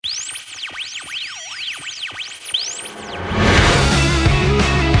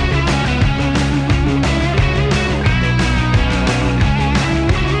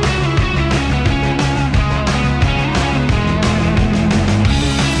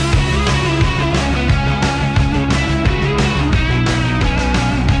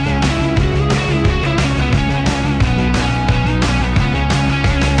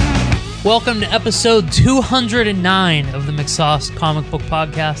Welcome to episode 209 of the McSauce Comic Book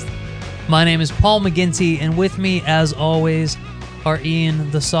Podcast. My name is Paul McGinty, and with me, as always, are Ian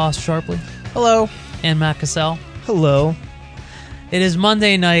the Sauce Sharpley. Hello. And Matt Cassell. Hello. It is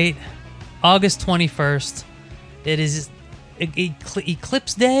Monday night, August 21st. It is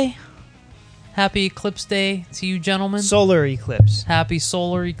Eclipse Day. Happy Eclipse Day to you, gentlemen. Solar eclipse. Happy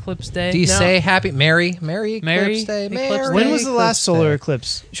Solar Eclipse Day. Do you say happy, Merry Eclipse Day? Eclipse Day? When was the last solar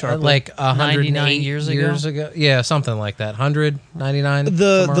eclipse, Sharpley? Like 108 years ago? Yeah, something like that. 199.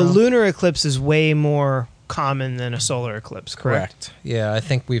 The lunar eclipse is way more common than a solar eclipse, correct? Yeah, I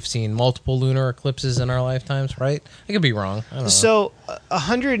think we've seen multiple lunar eclipses in our lifetimes, right? I could be wrong. I don't know. So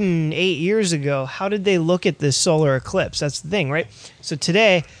 108 years ago, how did they look at this solar eclipse? That's the thing, right? So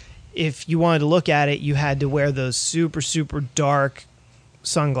today, if you wanted to look at it, you had to wear those super, super dark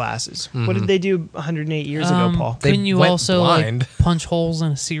sunglasses. Mm-hmm. What did they do 108 years ago, Paul? Couldn't you also like, punch holes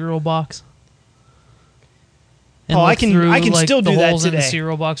in a cereal box? Paul, I can like, still do that holes today. In the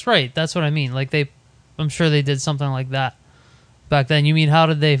cereal box, right? That's what I mean. Like I'm sure they did something like that back then. You mean how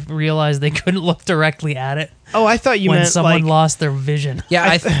did they realize they couldn't look directly at it? Oh, I thought you when meant someone lost their vision. Yeah,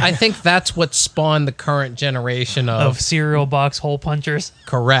 I think that's what spawned the current generation of cereal box hole punchers.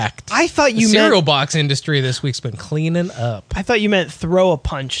 Correct. I thought you the meant cereal box industry this week's been cleaning up. I thought you meant throw a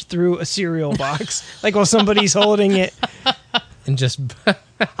punch through a cereal box, like while somebody's holding it. And just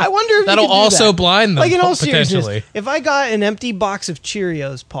I wonder if that'll you could do also that. blind them. Like in all potentially. seriousness, if I got an empty box of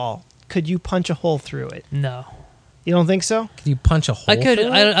Cheerios, Paul, could you punch a hole through it? No. You don't think so? Can you punch a hole? I could. through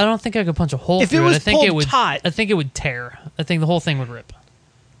it? I don't think I could punch a hole If through it was I think it pulled would. taut. I think it would tear. I think the whole thing would rip.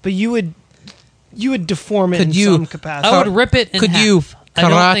 But you would deform it Could in you- some capacity. I would rip it in Could half. you I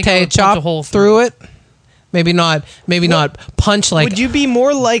don't think I karate would punch a chop hole through it? Maybe not. Maybe not punch like. Would you be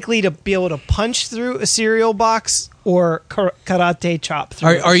more likely to be able to punch through a cereal box or karate chop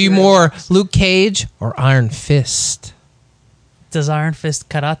through? Are you more Luke Cage or Iron Fist? Does Iron Fist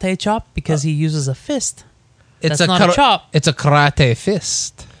karate chop because he uses a fist? It's That's not a chop. It's a karate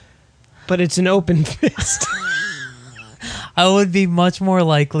fist. But it's an open fist. I would be much more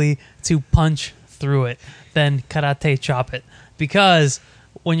likely to punch through it than karate chop it, because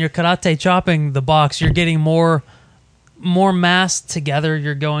when you're karate chopping the box, you're getting more mass together.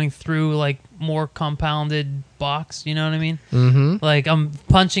 You're going through like more compounded box. You know what I mean? Mm-hmm. Like I'm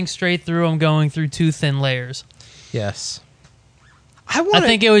punching straight through. I'm going through two thin layers. Yes. I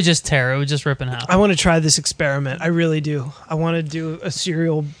think it would just tear. It would just rip in half. I want to try this experiment. I really do. I want to do a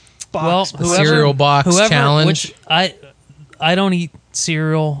cereal box. Well, cereal box challenge. Which I don't eat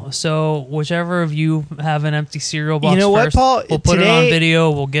cereal, so whichever of you have an empty cereal box, You know what, first, Paul? we'll put it on Today- video.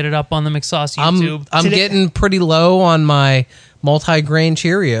 We'll get it up on the McSauce YouTube. I'm Today- getting pretty low on my multi-grain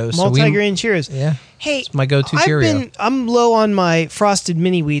Cheerios. Multi-grain Cheerios. Yeah. Hey, It's my go-to Cheerio. I'm low on my frosted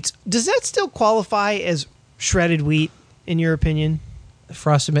mini wheats. Does that still qualify as shredded wheat, in your opinion?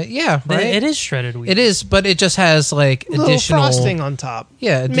 Frosted Mix. Yeah, right. It is shredded wheat. It is, but it just has like A little additional frosting on top.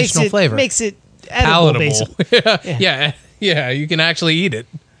 Yeah, additional flavor. Makes it edible, basically. yeah. You can actually eat it.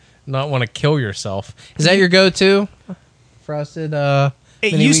 Not want to kill yourself. Is that your go-to? Frosted.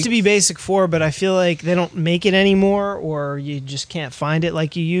 It mini used to wheats? be Basic 4, but I feel like they don't make it anymore, or you just can't find it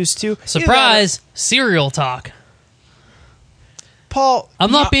like you used to. Surprise! Cereal talk. Paul,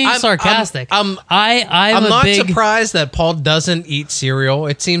 I'm not being sarcastic. I'm not big, surprised that Paul doesn't eat cereal.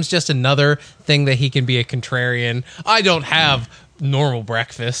 It seems just another thing that he can be a contrarian. I don't have normal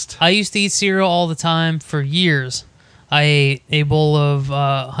breakfast. I used to eat cereal all the time for years. I ate a bowl of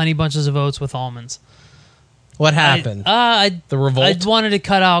Honey Bunches of Oats with almonds. What happened? The revolt? I wanted to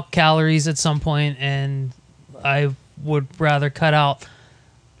cut out calories at some point, and I would rather cut out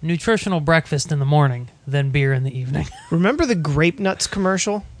nutritional breakfast in the morning than beer in the evening. remember the Grape Nuts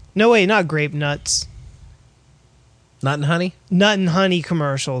commercial? No, wait, not Grape Nuts. Nut and honey? Nut and Honey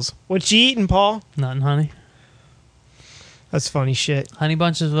commercials. What you eating, Paul? Nut and honey. That's funny shit. Honey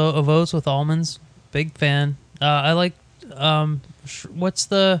Bunches of Oats with almonds. Big fan. I like, what's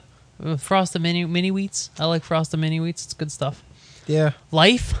the Frosted Mini Wheats? I like Frosted Mini Wheats. It's good stuff. Yeah.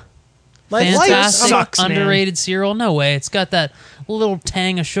 Life. Life Fantastic, sucks, man. underrated cereal. No way. It's got that little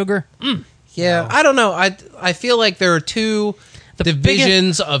tang of sugar. Yeah, I don't know. I feel like there are two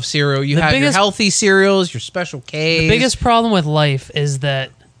divisions of cereal. You have your healthy cereals, your Special K's. The biggest problem with Life is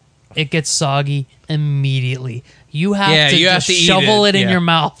that it gets soggy immediately. You have to shovel it in your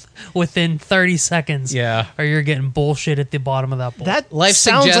mouth within 30 seconds. Yeah. Or you're getting bullshit at the bottom of that bowl. That Life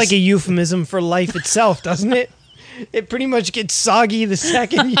sounds suggests- like a euphemism for life itself, doesn't it? It pretty much gets soggy the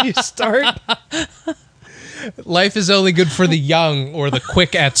second you start. Life is only good for the young or the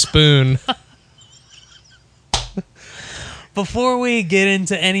quick at spoon. before we get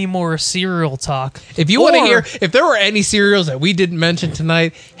into any more cereal talk, If you want to or- hear, if there were any cereals that we didn't mention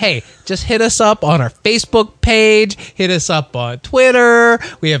tonight, hey, just hit us up on our Facebook page, hit us up on Twitter.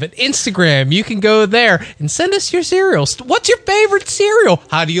 We have an Instagram. You can go there and send us your cereals. What's your favorite cereal?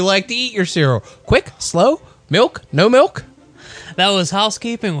 How do you like to eat your cereal? Quick, slow, milk, no milk? that was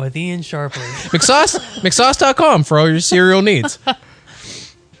housekeeping with Ian Sharpley. McSauce, McSauce.com for all your cereal needs. All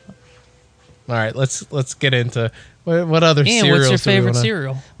right, let's get into what other Ian, cereals. what's your do we favorite wanna-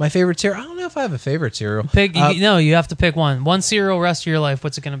 cereal? My favorite cereal? I don't know if I have a favorite cereal. Pick. No, you have to pick one. One cereal rest of your life.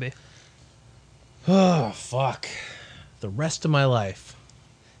 What's it going to be? Oh, fuck. The rest of my life.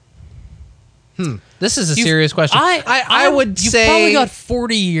 This is a serious question. I would you've say... probably got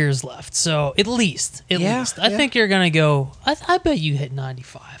 40 years left, so at least. Yeah, I yeah. think you're going to go. I bet you hit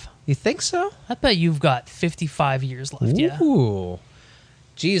 95. You think so? I bet you've got 55 years left. Yeah. Ooh.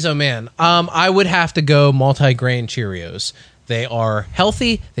 Jeez, oh man. I would have to go multi-grain Cheerios. They are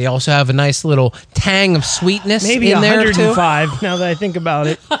healthy. They also have a nice little tang of sweetness Maybe in there too. 105 now that I think about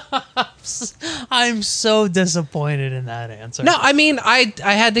it. I'm so disappointed in that answer. No, I mean I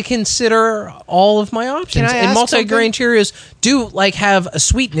had to consider all of my options. Can I And ask multi-grain Cheerios do have a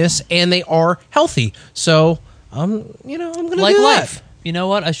sweetness and they are healthy. So I'm gonna like do life. that. You know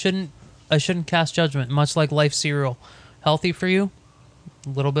what? I shouldn't cast judgment. Much like life cereal, healthy for you, a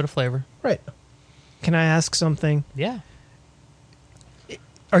little bit of flavor. Right. Can I ask something? Yeah.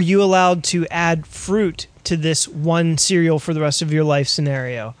 Are you allowed to add fruit to this one cereal for the rest of your life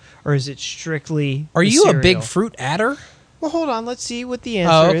scenario? Or is it strictly Are the you a big cereal? fruit adder? Well, hold on. Let's see what the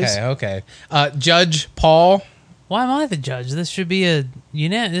Oh, answer is. okay. Judge Paul. Why am I the judge? This should be a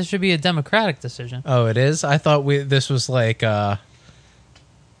This should be a democratic decision. Oh, it is? I thought this was like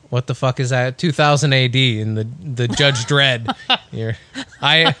what the fuck is that? 2000 AD in the Judge Dredd. Here.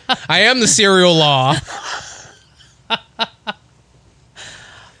 I am the cereal law.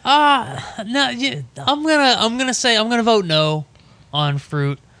 No, I'm gonna say I'm gonna vote no on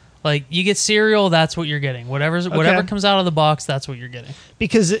fruit. Like you get cereal, that's what you're getting. Whatever comes out of the box, that's what you're getting.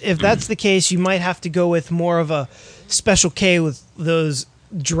 Because if that's the case, you might have to go with more of a Special K with those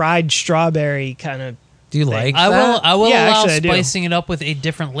dried strawberry kind of. Do you like I that? will Yeah, allow actually, I do. spicing it up with a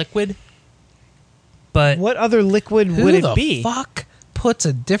different liquid. But What other liquid Who would the it be? fuck puts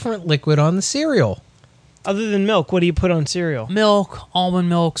a different liquid on the cereal? Other than milk, what do you put on cereal? milk, almond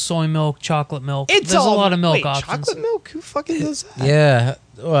milk, soy milk, chocolate milk. There's all a lot of milk wait, options. Chocolate milk? Who fucking does that? Yeah.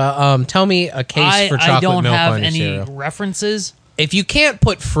 Well, tell me a case for chocolate I don't milk have on your any cereal. references. If you can't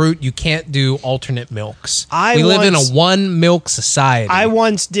put fruit, you can't do alternate milks. I we live in a once- one milk society. I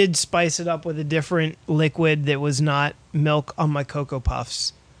once did spice it up with a different liquid that was not milk on my Cocoa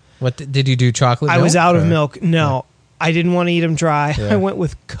Puffs. What did you do? Chocolate milk? I was out of or- milk. No, I didn't want to eat them dry. Yeah. I went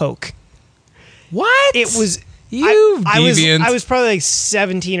with Coke. What? It was You I deviant. was probably like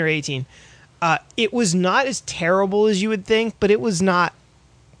 17 or 18. It was not as terrible as you would think, but it was not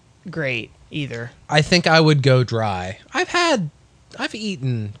great either. I think I would go dry. I've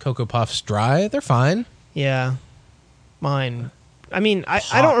eaten Cocoa Puffs dry. They're fine. Yeah, mine. I mean, I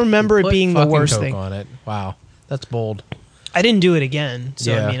don't remember it Put being the fucking worst Coke thing. on it. Wow, that's bold. I didn't do it again,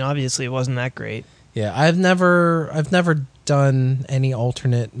 so Yeah. I mean, obviously, it wasn't that great. Yeah, I've never done any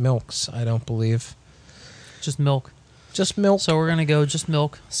alternate milks. I don't believe. Just milk. Just milk. So we're gonna go just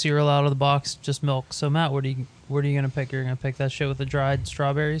milk. Cereal out of the box, just milk. So Matt, what are you gonna pick? You're gonna pick that shit with the dried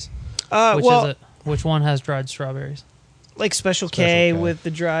strawberries. Which Well, is it? Which one has dried strawberries? like Special Special K K. with the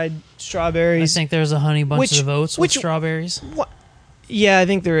dried I strawberries. think there's a honey bunches Which- of oats with which- strawberries. Yeah, I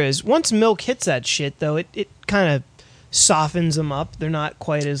think there is. Once milk hits that shit, though, it kind of softens them up. They're not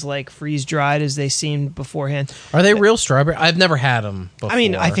quite as like freeze dried as they seemed beforehand. Are they real strawberry? I've never had them before. I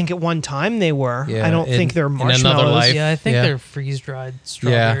mean, I think at one time they were. Yeah, I don't think they're in another marshmallows. life. Yeah, I think Yeah. they're freeze dried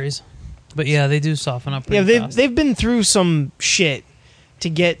strawberries. But yeah, they do soften up. Yeah, Pretty fast. they've been through some shit to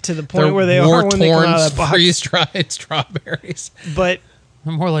get to the point they're where they are when they come out of that box. freeze dried strawberries. But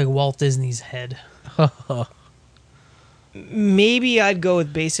They're more like Walt Disney's head. maybe I'd go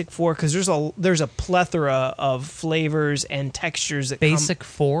with Basic 4 because there's a plethora of flavors and textures that Basic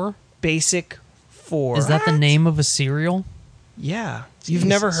 4? come. Basic 4. Is that the name of a cereal? Yeah. You've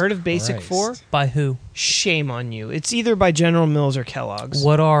never Jesus heard of Basic Christ. 4? By who? Shame on you. It's either by General Mills or Kellogg's.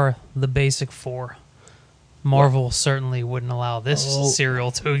 What are the Basic 4? Marvel certainly wouldn't allow this Oh.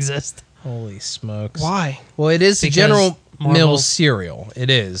 cereal to exist. Holy smokes. Why? Well, it is Because General Marvel- Mills cereal. It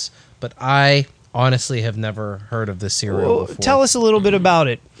is. But I honestly have never heard of this cereal Well, before. tell us a little bit about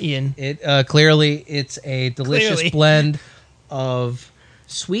it, Ian. It clearly it's a delicious Clearly. blend of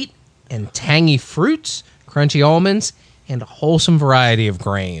sweet and tangy fruits, crunchy almonds, and a wholesome variety of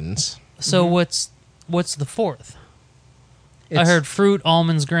grains. So what's the fourth? I heard fruit,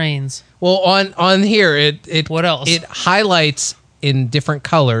 almonds, grains. Well, on here it What else? It highlights in different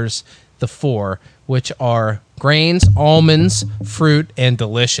colors the 4, which are grains, almonds, fruit, and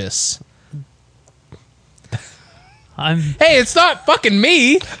delicious. Hey, it's not fucking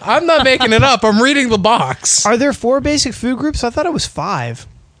me. I'm not making it up. I'm reading the box. Are there 4 basic food groups? I thought it was 5.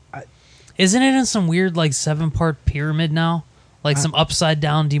 Isn't it in some weird like 7-part pyramid now? Like some upside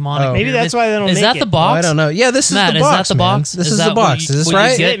down demonic. Oh. Maybe pyramid? that's why they don't Is make that it. the box? I don't know. Yeah, this is Matt, the is box. that the man. box? This Is is that the what box. you- Is this what you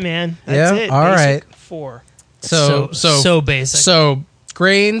right? get? That's it, man. That's Yeah, it. all Basic right. 4. So basic. So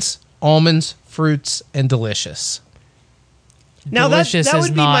grains, almonds, fruits, and delicious. Now Delicious that is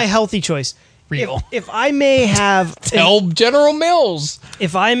would be not my healthy choice. real. If I may have Tell General Mills.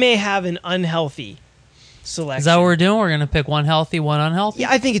 if I may have an unhealthy selection. Is that what we're doing? We're gonna pick one healthy, one unhealthy.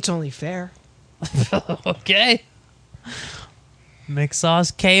 Yeah, I think it's only fair. Okay. Mix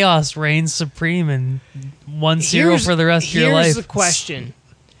sauce chaos reigns supreme in one cereal for the rest of your life. Here's the question: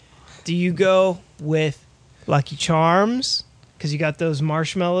 do you go with Lucky Charms because you got those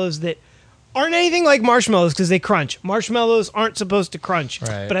marshmallows that aren't anything like marshmallows because they crunch? Marshmallows aren't supposed to crunch,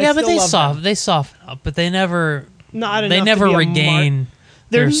 Right. but I Yeah, still but they love them. they soften up, but they never Not they enough never to be a regain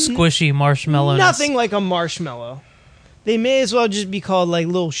They're their n- squishy marshmallow. Nothing like a marshmallow. They may as well just be called like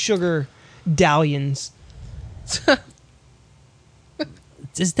little sugar dallions.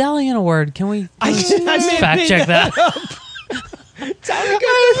 Is Dalian a word? Can we I may have fact made check that? I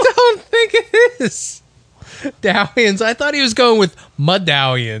don't think it is. Medallions. I thought he was going with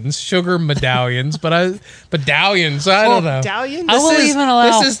medallions, sugar medallions, but medallions. I don't know. Dallions? I will This is- even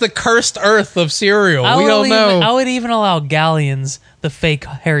allow- This is the cursed earth of cereal. I We would don't know. I would even allow galleons the fake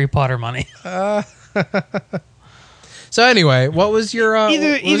Harry Potter money. So anyway, what was your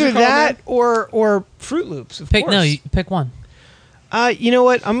either what was your call, that man? or Fruit Loops. Of Pick course. no, you pick one. You know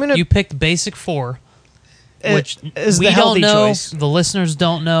what? I'm gonna You picked basic 4, which is we the healthy don't know. choice. The listeners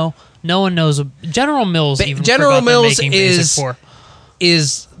don't know. No one knows. General Mills even General forgot they're Mills making is basic 4.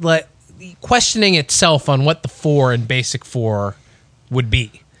 is like questioning itself on what the 4 in basic 4 would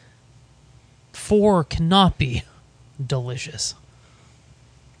be. 4 cannot be delicious.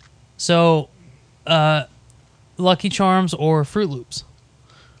 So, Lucky Charms or Fruit Loops?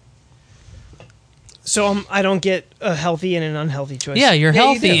 So I don't get a healthy and an unhealthy choice. Yeah, your you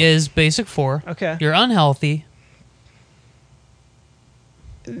healthy do. is basic 4. Okay. Your unhealthy,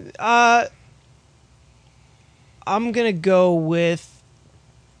 I'm gonna go with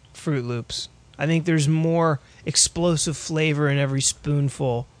Fruit Loops. I think there's more explosive flavor in every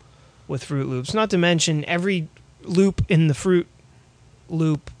spoonful with Fruit Loops. Not to mention every loop in the Fruit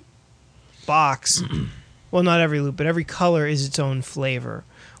Loop box. Well, not every loop, but every color is its own flavor.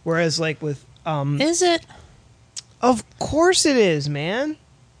 Whereas, like with, is it? of course it is, man.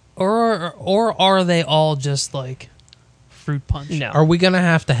 Or are they all just like fruit punch? No. Are we gonna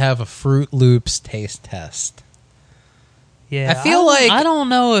have to have a Fruit Loops taste test? Yeah, I feel like I don't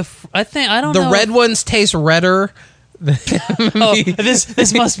know if I don't The know red ones taste redder. Oh,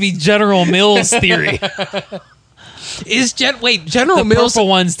 this must be General Mills theory. General The Mills purple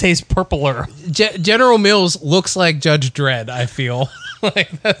ones taste purpler. General Mills looks like Judge Dredd, I feel. Like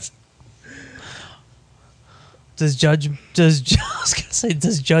that's Does I was gonna say,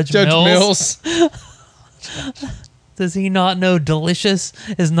 does Judge Judge Mills? Mills. Does he not know delicious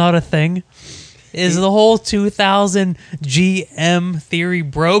is not a thing? Is the whole 2000 GM theory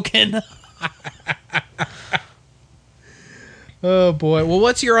broken? Oh boy. Well,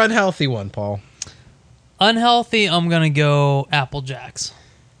 what's your unhealthy one, Paul? Unhealthy, I'm gonna go Apple Jacks.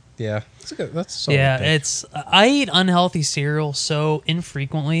 Yeah. That's a solid Yeah, pick. I eat unhealthy cereal so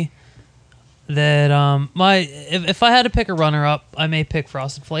infrequently that if I had to pick a runner up, I may pick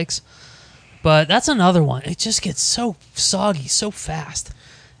Frosted Flakes. But that's another one. It just gets so soggy so fast.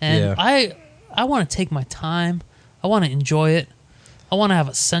 And Yeah. I want to take my time. I want to enjoy it. I want to have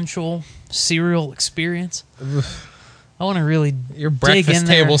a sensual cereal experience. I want to really Your dig breakfast in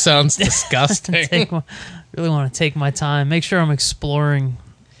there. table sounds disgusting. Really want to take my time. Make sure I'm exploring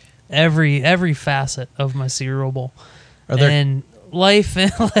every facet of my cereal bowl. Are there- And life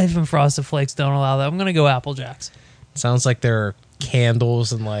and Frosted Flakes don't allow that. I'm gonna go Apple Jacks. Sounds like there are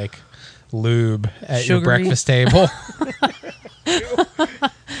candles and like lube at your Sugary. breakfast table.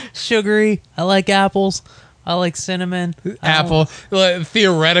 Sugary. I like apples. I like cinnamon. Apple, like,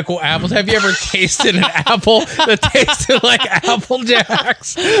 theoretical apples. Have you ever tasted an apple that tasted like Apple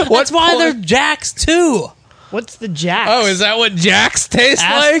Jacks? That's why they're Jacks too. What's the Jacks? Oh, is that what Jacks taste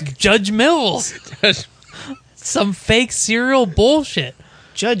Ask like? Judge Mills. Some fake cereal bullshit.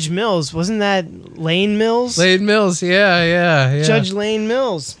 Judge Mills, wasn't that Lane Mills? Lane Mills, yeah. Judge Lane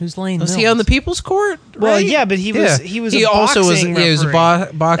Mills. Who's Lane Was Mills? he on the People's Court? Well, right? yeah, but he was a also was boxing he was a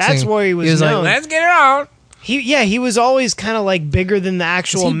referee. boxing. That's where he was known. like, let's get it on. He was always kind of like bigger than the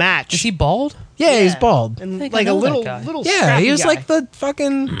actual match. Is he bald? Yeah, he's Yeah. bald. and think I like a know that little guy. little Yeah, scrappy he was guy. like the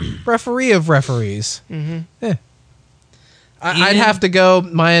fucking referee of referees. Mm-hmm. Yeah. I'd have to go.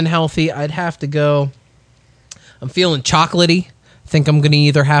 My unhealthy. I'd have to go. I'm feeling chocolatey. Think I'm going to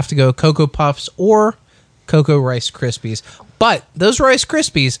either have to go Cocoa Puffs or Cocoa Rice Krispies. But those Rice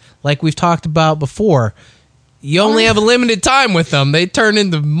Krispies, like we've talked about before, you only have a limited time with them. They turn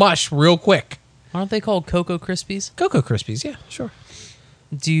into mush real quick. Aren't they called Cocoa Krispies? Cocoa Krispies, yeah, sure.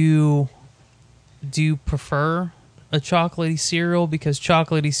 Do you prefer a chocolatey cereal because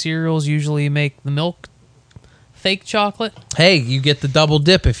chocolatey cereals usually make the milk fake chocolate? Hey, you get the double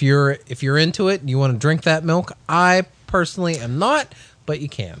dip if you're into it and you want to drink that milk. I personally am not, but you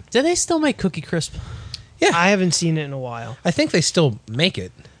can. Do they still make Cookie Crisp? Yeah, I haven't seen it in a while. I think they still make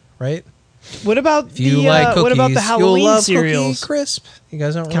it, right? What about If you the like cookies, what about the you'll Halloween love cereals? Cookie Crisp. You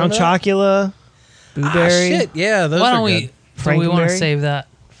guys don't Count remember that? Chocula, Blueberry. Ah, shit, yeah, those Why are don't good. we? Do we want to Frankenberry? save that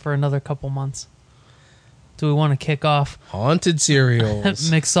for another couple months? Do we want to kick off Haunted cereals.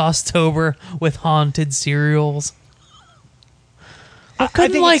 Mixostober with haunted cereals? Well, I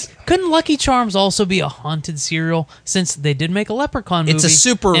think it's- couldn't Lucky Charms also be a haunted cereal since they did make a Leprechaun movie? It's a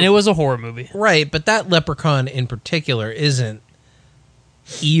super- and it was a horror movie. Right, but that leprechaun in particular isn't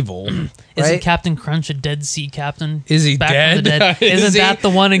evil. Isn't right? Captain Crunch a dead sea captain? Is he Back from the dead? dead? Is Isn't he? that the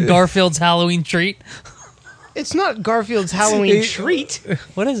one in Garfield's Halloween Treat? It's not Garfield's Halloween He- treat.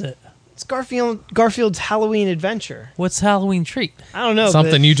 What is it? It's Garfield's Halloween adventure. What's Halloween Treat? I don't know.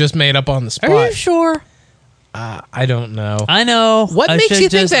 Something but you just made up on the Are you spot. sure? I don't know. I know. What I makes should you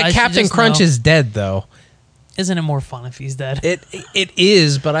think just- I that should Captain just Crunch know. is dead, though? Isn't it more fun if he's dead? It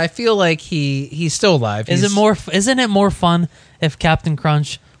is, but I feel like he's still alive. Isn't He's it more fun if Captain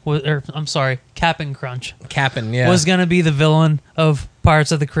Crunch was, or I'm sorry, Cap'n Crunch capping? Yeah. was gonna be the villain of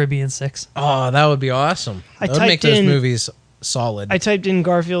Pirates of the Caribbean 6? Oh, that would be awesome. I That would make typed those in- movies solid. I typed in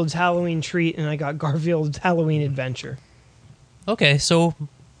Garfield's Halloween treat and I got Garfield's Halloween adventure. Okay, so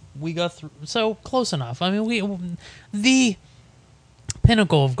we got through. So close enough. I mean, the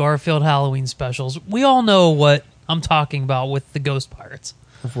pinnacle of Garfield Halloween specials. We all know what I'm talking about with the Ghost Pirates.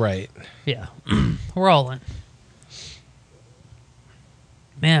 right. Yeah, we're all in.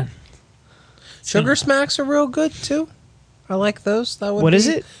 Man, Sugar Smacks are real good too. I like those. That would What be- is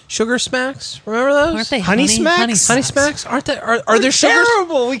it? Sugar Smacks. Remember those? aren't they Honey Smacks? Honey Smacks? Aren't they? Are there sugar?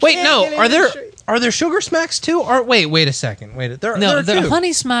 terrible. We Wait, can't no. get Are into there sugar- are there Sugar Smacks too? Or wait a second. There No, are the two.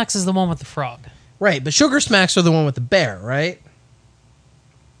 Honey Smacks is the one with the frog. Right, but Sugar Smacks are the one with the bear, right?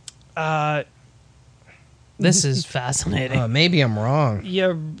 This is fascinating. Maybe I'm wrong.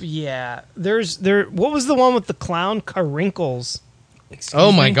 Yeah. What was the one with the clown? Carinkles. Excuse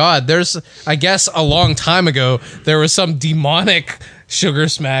Oh my me? God! There's, I guess, a long time ago there was some demonic Sugar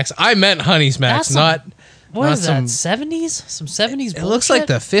Smacks. I meant Honey Smacks, That's not. What not is that? 70s? Some 70s. It looks like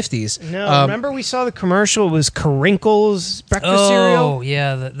bullshit? the 50s. No, remember we saw the commercial. It was Carinkles breakfast Oh cereal.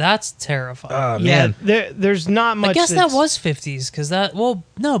 yeah, that's terrifying. Oh Yeah, man, there's not much. I guess that that's- was 50s because that. Well,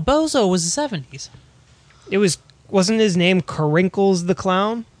 no, Bozo was the 70s. It wasn't his name Carinkles the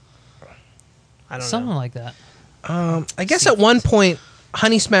clown. I don't Something know. like that. I guess at one point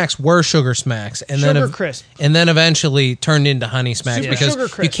Honey Smacks were Sugar Smacks, and Sugar then Crisp. and then eventually turned into Honey Smacks Super because Sugar you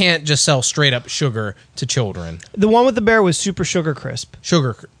Crisp. can't just sell straight up sugar to children. The one with the bear was Super Sugar Crisp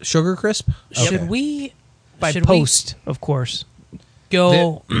Sugar Crisp. Should we? by should Post, of course. we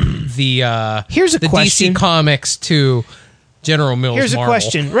go? The Here's a the question. DC Comics to General Mills. Here's a Marvel.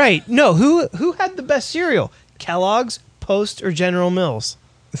 question. Right? No, who had the best cereal? Kellogg's, Post, or General Mills?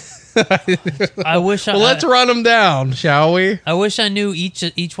 I wish. Well, let's run them down, shall we? I wish I knew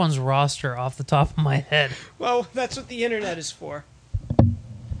each one's roster off the top of my head. Well, that's what the internet is for.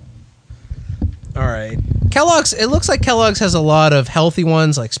 All right. Kellogg's. It looks like Kellogg's has a lot of healthy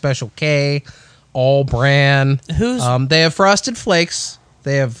ones like Special K, All Bran. Who's They have Frosted Flakes.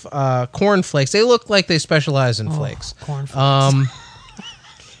 They have Corn Flakes. They look like they specialize in flakes. corn flakes?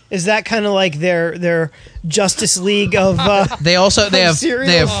 Is that kind of like their Justice League of? They also have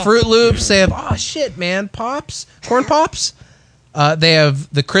cereal? Fruit Loops. They have Pops, Corn Pops. They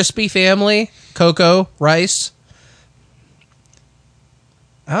have the Crispy family, Cocoa, Rice.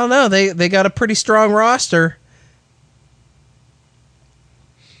 I don't know. They got a pretty strong roster.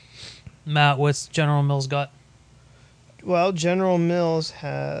 Matt, what's General Mills got? Well, General Mills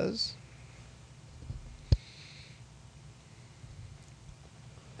has.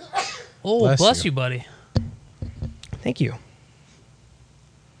 Oh, Bless bless you. you, buddy. Thank you.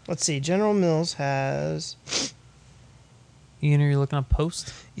 Let's see. General Mills has. You're looking up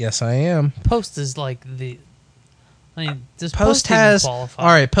Post. Yes, I am. Post is like the. I mean, does Post even has qualify? all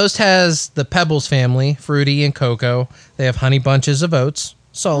right. Post has the Pebbles family, fruity and cocoa. They have honey bunches of oats,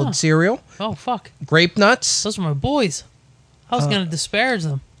 solid Huh. cereal, Oh fuck, grape nuts. those are my boys. I was gonna disparage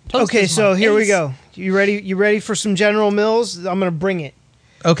them. Toast Okay, is so my here we ace. go. You ready? You ready for some General Mills? I'm gonna bring it.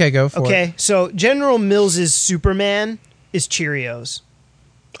 Okay, go for it. Okay, so General Mills' Superman is Cheerios.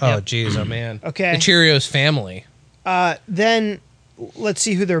 Oh, Yep. geez, oh man. Okay. The Cheerios family. Then let's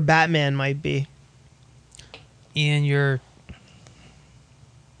see who their Batman might be. And your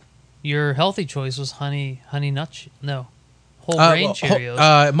healthy choice was honey nut. No, whole grain Cheerios.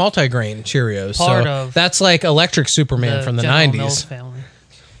 Multigrain Cheerios. Part so of that's like Electric Superman from the General 90s. Mills family.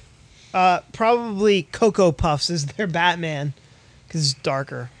 Probably Cocoa Puffs is their Batman because it's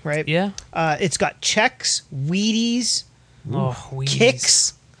darker, right? Yeah. It's got Chex, Wheaties, Oh, Wheaties.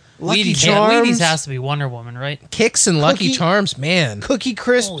 Kicks, Lucky Wheaties, Charms, Wheaties has to be Wonder Woman, right? Kicks and Lucky Cookie- Charms, man. Cookie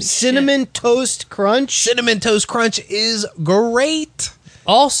Crisp, Holy Cinnamon Toast Crunch. Cinnamon Toast Crunch is great.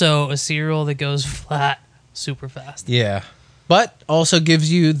 Also, a cereal that goes flat super fast. Yeah. But also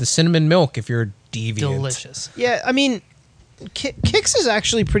gives you the cinnamon milk if you're deviant. Delicious. Yeah, I mean, Kicks is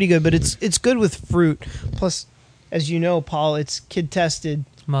actually pretty good, but it's good with fruit. Plus, as you know, Paul, it's kid tested,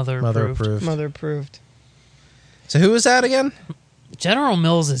 Mother Mother approved. approved. mother approved. So who was that again? General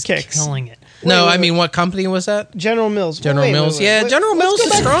Mills is Kicks. killing it. No, wait, I wait. mean, what company was that? General Mills. General Mills. Yeah, General Mills let's go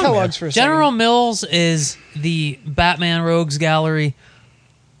is back to strong, Kellogg's man. for a General second. Mills is the Batman Rogues Gallery.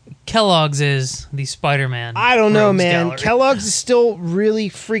 Kellogg's is the Spider-Man. I don't know, Rogues man. Gallery. Kellogg's is still really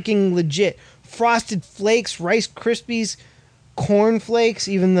freaking legit. Frosted Flakes, Rice Krispies, Corn Flakes,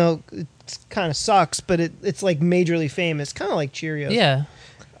 even though it kind of sucks, but it's like majorly famous. Kind of like Cheerios. Yeah.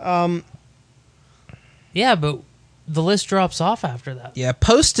 Yeah, but the list drops off after that. Yeah,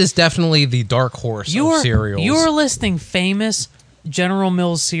 Post is definitely the dark horse of cereals. You were listing famous General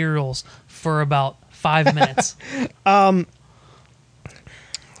Mills cereals for about 5 minutes. Hold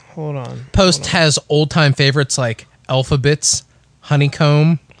on. Post has old-time favorites like Alphabets,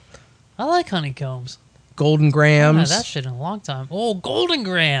 Honeycomb, I like honeycombs. Golden I haven't Grams. had that shit in a long time. Oh, Golden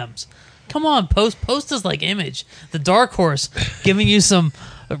Grams. Come on, Post. Post is like Image, the dark horse, giving you some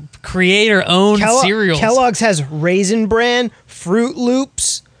creator-owned cereals. Kellogg's has Raisin Bran, Fruit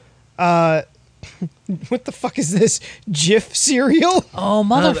Loops. What the fuck is this? Jif cereal? Oh,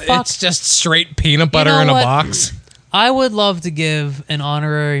 motherfucker. It's just straight peanut butter know in a what? box. I would love to give an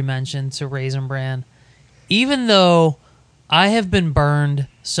honorary mention to Raisin Bran, even though I have been burned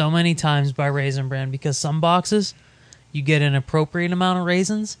so many times by Raisin Bran because some boxes you get an appropriate amount of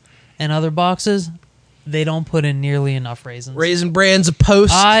raisins, and other boxes they don't put in nearly enough raisins. Raisin Bran's a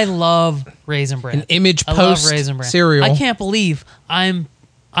Post. I love Raisin Bran. An Image I Post love Raisin Bran. cereal. I can't believe I'm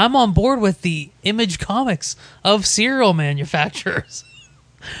on board with the Image Comics of cereal manufacturers.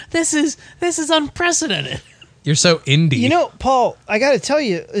 This is unprecedented. You're so indie. You know, Paul, I got to tell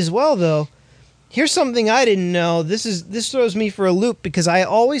you as well, though. Here's something I didn't know. This throws me for a loop because I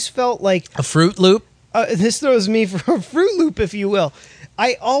always felt like a Fruit Loop. this throws me for a Fruit Loop, if you will.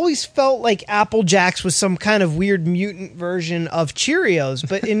 I always felt like Apple Jacks was some kind of weird mutant version of Cheerios,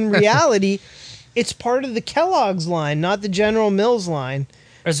 but in reality, it's part of the Kellogg's line, not the General Mills line.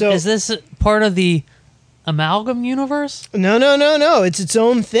 So Is this part of the amalgam universe? no. It's its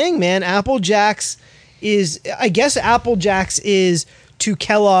own thing, man. Apple Jacks is, I guess, Apple Jacks is to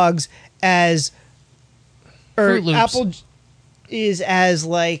Kellogg's as, or Fruit Loops. Apple is as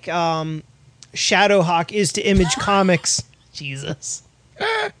like Shadowhawk is to Image Comics. Jesus.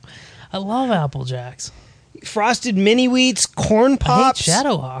 I love Apple Jacks. Frosted Mini Wheats, Corn I Pops. hate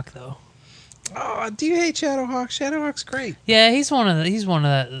Shadowhawk though. Oh, do you hate Shadowhawk? Shadowhawk's great. Yeah, he's one of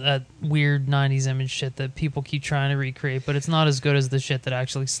that weird '90s image shit that people keep trying to recreate, but it's not as good as the shit that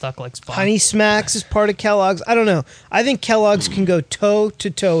actually stuck like Spawn. Honey Smacks is part of Kellogg's. I don't know. I think Kellogg's can go toe to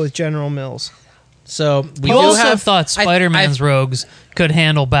toe with General Mills. So we You do also have thought Spider-Man's rogues could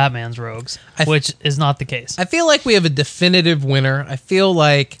handle Batman's rogues, I- which is not the case. I feel like we have a definitive winner. I feel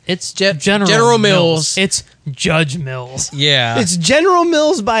like It's General General Mills. It's Judge Mills. yeah, It's General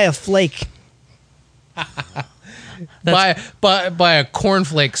Mills by a flake. by a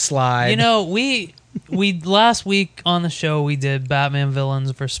cornflake slide. You know, we last week on the show we did Batman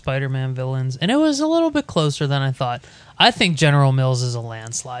villains versus Spider-Man villains, and it was a little bit closer than I thought. I think General Mills is a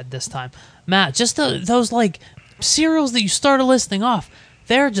landslide this time. Matt, just those like cereals that you started listing off,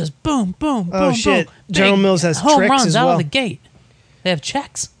 they're just boom, boom, boom, Oh, shit. boom. General Big Mills has home Trix runs as out well. of the gate. They have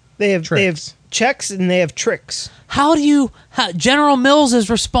checks. They have Tricks. checks and they have tricks. General Mills is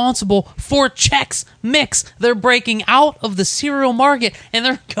responsible for Chex Mix. They're breaking out of the cereal market and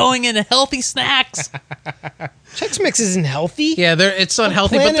they're going into healthy snacks. Chex Mix isn't healthy. Yeah, it's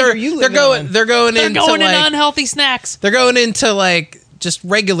unhealthy, but planet are you they're living going on? they're going They're into going into like unhealthy snacks. they're going into like just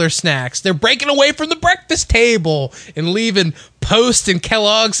regular snacks. They're breaking away from the breakfast table and leaving Post and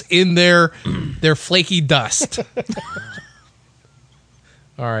Kellogg's in their flaky dust.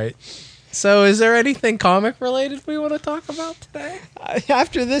 All right. So, is there anything comic related we want to talk about today?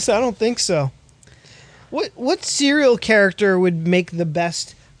 After this, I don't think so. What cereal character would make the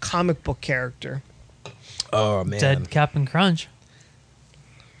best comic book character? Oh man. Dead Captain Crunch.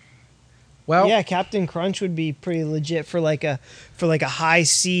 Well, Yeah, Captain Crunch would be pretty legit for like a high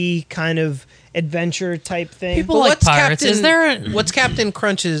sea kind of adventure type thing. People like pirates. Is there what's Captain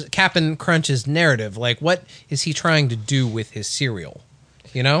Crunch's narrative? Like, what is he trying to do with his cereal?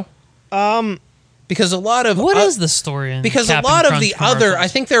 You know? Because a lot of what is the story in because Captain a lot of Crunch the other, commercials? I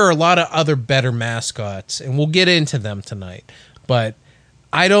think there are a lot of other better mascots, and we'll get into them tonight. But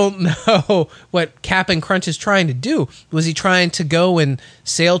I don't know what Captain Crunch is trying to do. Was he trying to go and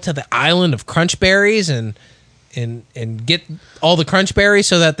sail to the island of Crunchberries and get all the Crunchberries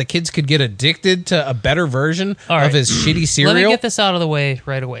so that the kids could get addicted to a better version All right. of his shitty cereal? Let me get this out of the way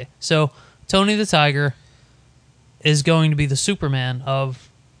right away. So, Tony the Tiger is going to be the Superman of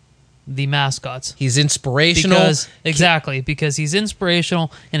the mascots. He's inspirational. Because he's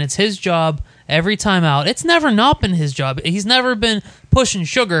inspirational and it's his job every time out. It's never not been his job. He's never been pushing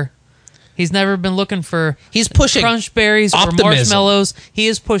sugar. He's never been looking for He's pushing crunch berries or optimism. marshmallows. He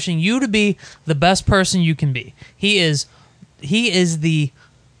is pushing you to be the best person you can be. He is the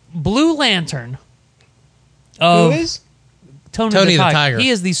Blue Lantern of Who is? Tony the Tiger. He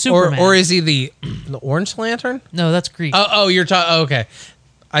is the Superman. Or is he the Orange Lantern? No, that's Greek. You're talking. Oh, okay.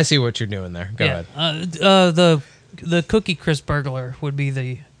 I see what you're doing there. Go ahead. The Cookie Crisp Burglar would be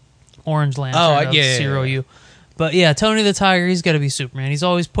the Orange Lantern of Zero U. But yeah, Tony the Tiger, he's got to be Superman. He's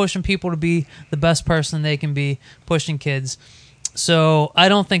always pushing people to be the best person they can be, pushing kids. So I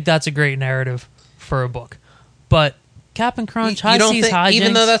don't think that's a great narrative for a book. But Captain Crunch, High Seas Hijinks,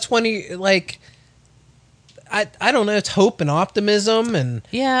 even though that's when he like, I don't know. It's hope and optimism and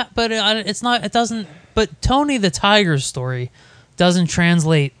yeah, but it's not. It doesn't. But Tony the Tiger's story doesn't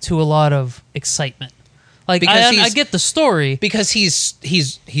translate to a lot of excitement. Like I get the story because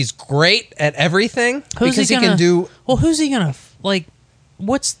he's great at everything. Who's because he can do well. Who's he gonna like?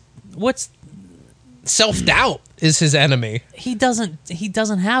 What's self-doubt is his enemy. he doesn't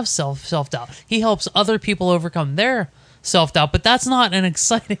have self-doubt. He helps other people overcome their self-doubt, but that's not an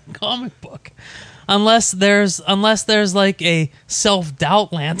exciting comic book unless there's like a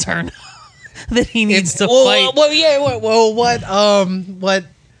self-doubt lantern that he needs to fight.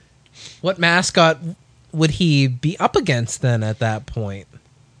 What mascot would he be up against then at that point?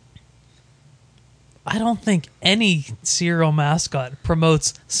 I don't think any cereal mascot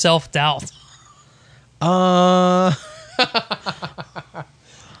promotes self-doubt. I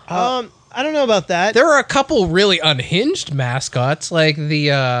don't know about that. There are a couple really unhinged mascots, like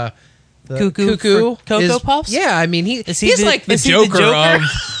the Cuckoo Cuckoo for Cocoa Puffs? Yeah, I mean he's the- like the is he the Joker Joker?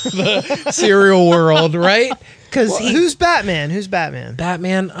 of the cereal world, right? Because Who's Batman? Who's Batman?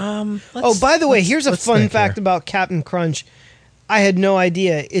 Batman. By the way, here's a let's fun think fact here. about Captain Crunch. I had no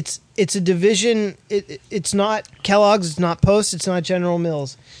idea. It's a division. It's not Kellogg's. It's not Post. It's not General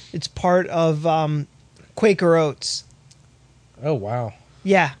Mills. It's part of Quaker Oats. Oh wow!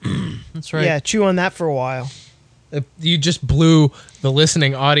 Yeah, That's right. yeah. Chew on that for a while. You just blew the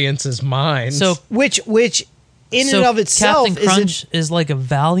listening audience's minds. So Which in and of itself Captain Crunch is like a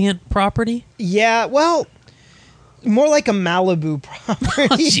Valiant property. yeah. Well, more like a Malibu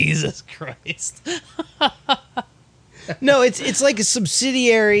property. Jesus Christ. No, it's like a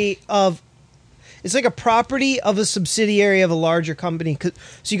subsidiary of. It's like a property of a subsidiary of a larger company. So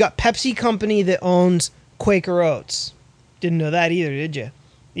you got Pepsi Company that owns Quaker Oats. Didn't know that either, did you?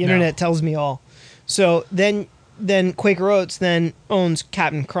 The internet tells me all. So then Quaker Oats then owns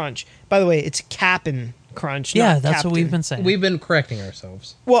Captain Crunch. By the way, it's Cap'n Crunch. Yeah, not that's Captain. what we've been saying. we've been correcting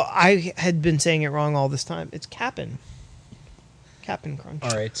ourselves. Well, I had been saying it wrong all this time. It's Cap'n Crunch.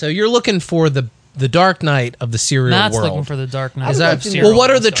 All right, so you're looking for the Dark Knight of the cereal Matt's world. looking for the Dark Knight. Is of that- cereal Well, what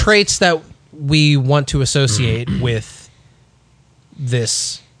are the mascots. traits that we want to associate with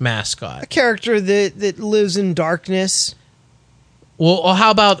this mascot? A character that lives in darkness. Well, how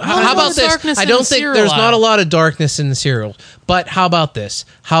about about this? darkness I in don't the think cereal there's not a aisle? lot of darkness in the cereal. But how about this?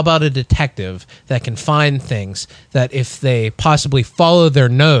 How about a detective that can find things that if they possibly follow their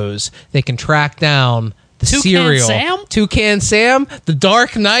nose, they can track down the Toucan cereal. Sam? Toucan Sam, the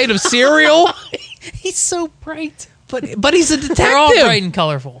Dark Knight of cereal. He's so bright. but he's a detective. They're all bright and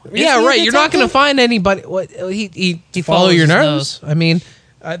colorful. Is Yeah, he a right. You're not going to detective? find anybody. What he follow follows your his nose. I mean,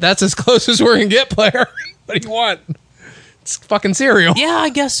 that's as close as we're gonna get, player. What do you want? It's fucking cereal. Yeah, I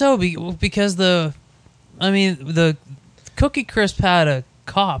guess so. Because the Cookie Crisp had a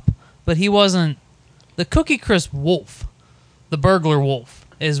cop, but he wasn't. The Cookie Crisp wolf, the burglar wolf,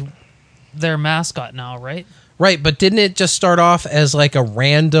 is their mascot now, right? Right, but didn't it just start off as like a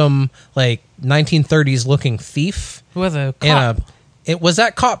random, like 1930s looking thief? With a And cop. was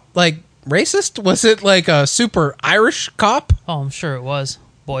that cop like racist? Was it like a super Irish cop? Oh, I'm sure it was.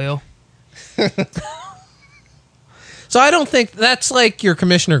 Boyo. So I don't think that's like your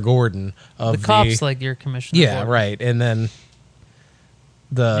Commissioner Gordon of The cop's like your commissioner. yeah, Gordon. right, and then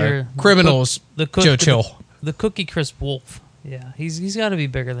the Your- criminals Joe Chill. The Cookie Crisp wolf. Yeah, he's got to be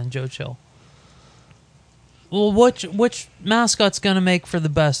bigger than Joe Chill. Well, which mascot's gonna make for the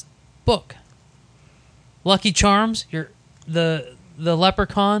best book? Lucky Charms, the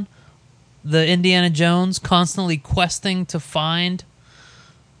leprechaun, the Indiana Jones constantly questing to find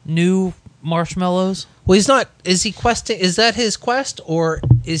new marshmallows. Well, he's not. Is he questing? Is that his quest, or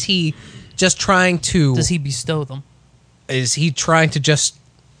is he just trying to? Does he bestow them? Is he trying to just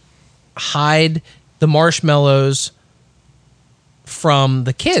hide the marshmallows from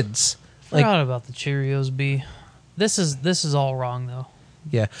the kids? Like, Forgot about the Cheerios bee. This is all wrong though.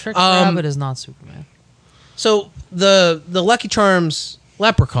 yeah. Trick Rabbit is not Superman. So the Lucky Charms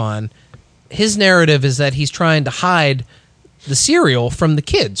leprechaun, his narrative is that he's trying to hide the cereal from the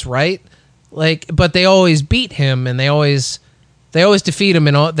kids, right? Like, but they always beat him, and they always defeat him,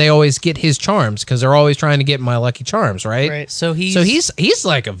 and they always get his charms because they're always trying to get my Lucky Charms, right? Right. So he's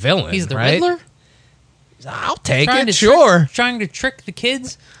like a villain. he's the right? Riddler. I'll take Trying it, to sure. trying to trick the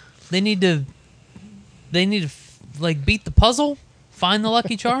kids. They need to like beat the puzzle, find the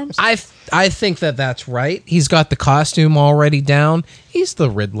Lucky Charms. I think that's right. He's got the costume already down. He's the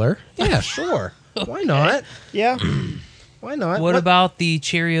Riddler. Yeah, sure. Why not? Yeah. Why not? What about the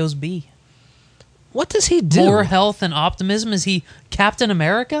Cheerios bee? what does he do? More health and optimism. Is he Captain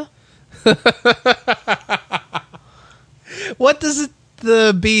America? What does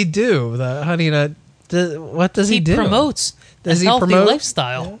the bee do? The honey nut. What does he do? Promotes Does a he healthy promote?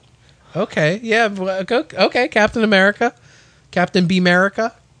 lifestyle. Okay, yeah. Okay, Captain America, Captain B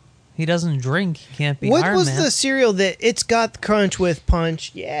America. He doesn't drink. He can't be What Iron was Man. the cereal that it's got the crunch with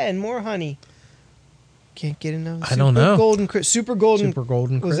punch? Yeah, and more honey. Can't get enough. I don't know. Super golden. Super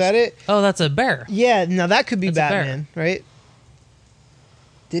golden. Was Crisp. that it? Oh, that's a bear. Yeah. Now that could be That's a bear. Batman, right?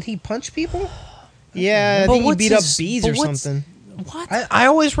 Did he punch people? Yeah, I But think he what's beat his- up bees but or what's- something. What? I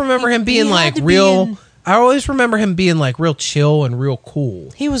always remember him being had like to be real. in- I always remember him being like real chill and real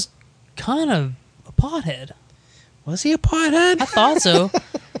cool. He was kind of a pothead. Was he a pothead? I thought so.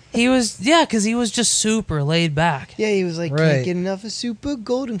 He was, yeah, because he was just super laid back. Yeah, he was like, Right. can't get enough of Super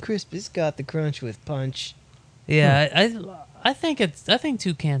Golden Crisp. It's got the crunch with punch. Yeah, I think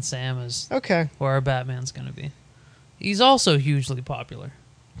Toucan Sam is Okay. where our Batman's going to be. He's also hugely popular.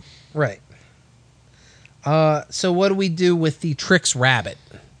 Right. So what do we do with the Trix Rabbit?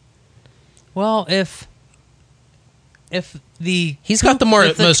 Well, if the He's got the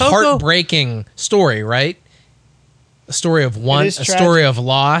most Cocoa- heartbreaking story, right? A story of want, is a story of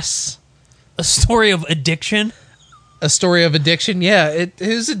loss, a story of addiction, a story of addiction. Yeah,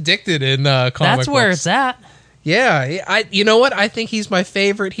 who's addicted in comic that's where books? it's at. Yeah, you know what? I think he's my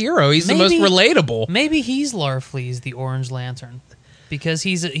favorite hero. He's the most Maybe- relatable. Maybe he's Larfleeze, the Orange Lantern, because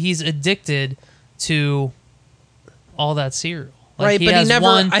he's addicted to all that cereal. Like, Right, but he has never.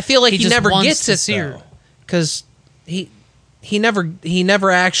 one- I feel like he just never wants gets the it cereal. because he never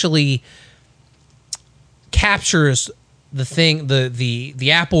actually captures the thing,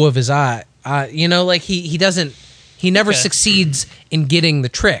 the apple of his eye. You know, like he doesn't. He never Okay. succeeds in getting the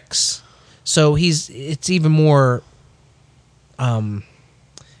tricks. So it's even more.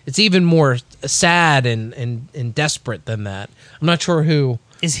 It's even more sad and desperate than that. I'm not sure who.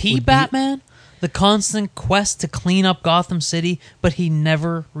 Is he would be- Batman? The constant quest to clean up Gotham City, but he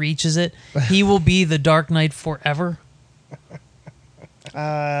never reaches it. He will be the Dark Knight forever.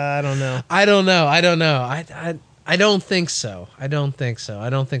 I don't know. I don't know. I don't think so. I don't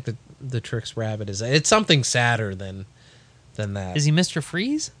think that the Trix Rabbit is. It's something sadder than that. Is he Mr.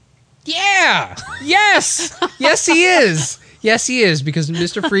 Freeze? Yeah. Yes. Yes, he is. Yes, he is, because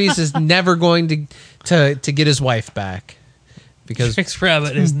Mr. Freeze is never going to get his wife back. Because Trix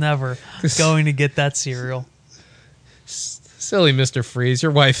Rabbit is never going to get that cereal. silly Mr. Freeze,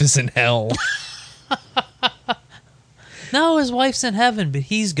 your wife is in hell. No, his wife's in heaven, but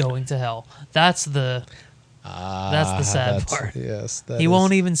he's going to hell. That's the That's the sad part. Yes, He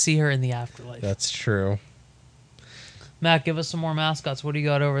won't even see her in the afterlife. That's true. Matt, give us some more mascots. What do you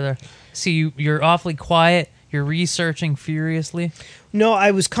got over there? See, you're awfully quiet. You're researching furiously. No, I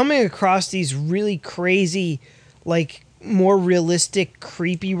was coming across these really crazy, like more realistic,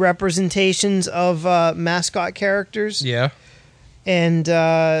 creepy representations of mascot characters, Yeah. and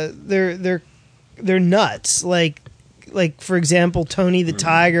they're nuts. Like for example, Tony the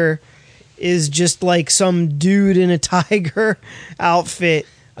Tiger is just like some dude in a tiger outfit.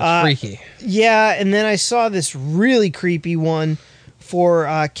 That's freaky. Yeah, and then I saw this really creepy one for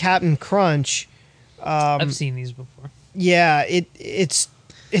Captain Crunch. I've seen these before. Yeah, it's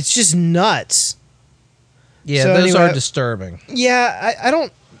just nuts. Yeah, So those anyway- are disturbing. Yeah, I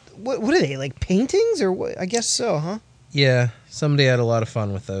don't. What are they, like paintings or what? I guess so, huh? Yeah, somebody had a lot of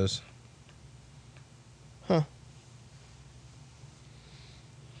fun with those. Huh.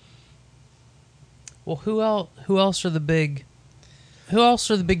 Well, who else are the big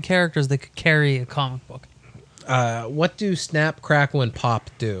characters that could carry a comic book? What do Snap, Crackle, and Pop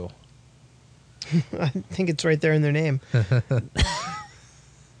do? I think it's right there in their name.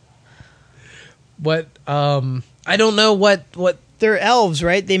 What? I don't know what. They're elves,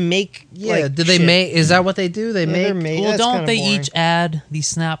 right? They make. Yeah, like, do they shit. make? Is that what they do? They Yeah, they're make. ma- Well, that's don't kinda they boring. each add the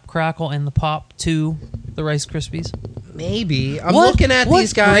Snap, Crackle, and the Pop to the Rice Krispies? Maybe I'm What- looking at what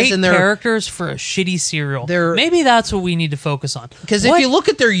these guys great and they're characters for a shitty cereal. They're- Maybe that's what we need to focus on. because if What- you look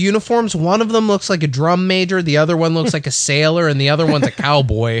at their uniforms, one of them looks like a drum major, the other one looks like a sailor, and the other one's a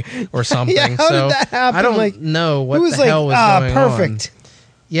cowboy or something. Yeah, how so did that happen? I don't Like, know what Who was the hell was going on. perfect.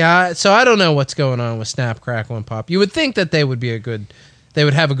 Yeah, so I don't know what's going on with Snap, Crackle, and Pop. You would think that they would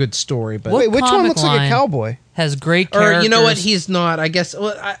have a good story, but What Wait, which one comic looks like a line cowboy? has great or characters? you know what? He's not. I guess.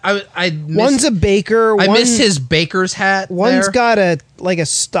 Well, I missed, One's a baker. I one, missed his baker's hat. One's there. got a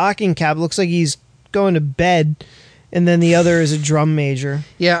stocking cap. Looks like he's going to bed, and then the other is a drum major.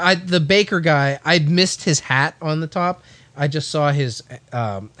 Yeah, the baker guy. I missed his hat on the top. I just saw his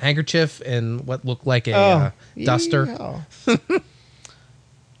handkerchief and what looked like a duster. Yeah.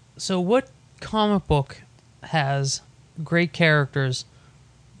 So what comic book has great characters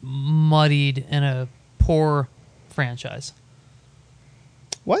muddied in a poor franchise?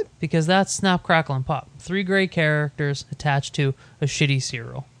 What? Because that's Snap, Crackle, and Pop. 3 great characters attached to a shitty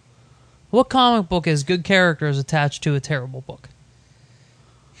cereal. What comic book has good characters attached to a terrible book?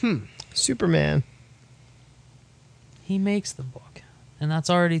 Superman. He makes the book. And that's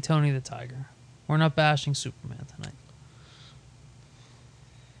already Tony the Tiger. We're not bashing Superman tonight.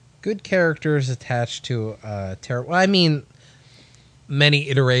 Good characters attached to terrible. I mean, many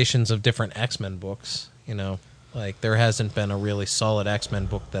iterations of different X-Men books. You know, like there hasn't been a really solid X-Men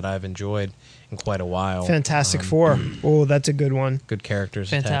book that I've enjoyed in quite a while. Fantastic Four. Oh, that's a good one. Good characters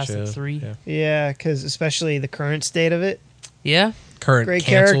Fantastic attached to 3. Yeah. Yeah, because especially the current state of it. Yeah? Current Great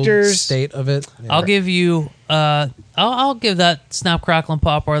canceled characters. state of it. Yeah. I'll give you I'll give that Snap, Crackle, and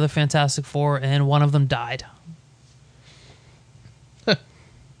Pop are the Fantastic Four, and one of them died.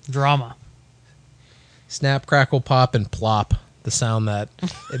 Drama. Snap, Crackle, Pop, and Plop. The sound that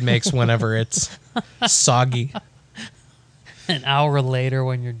it makes whenever it's soggy. An hour later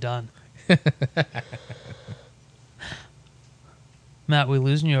when you're done. Matt, we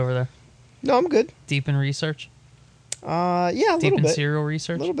losing you over there. No, I'm good. Deep in research? Yeah, a Deep little in bit. cereal A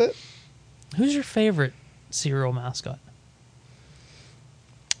research? little bit. Who's your favorite cereal mascot?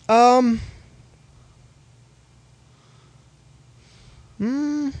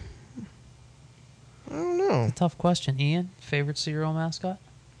 I don't know. Tough question. Ian, favorite cereal mascot?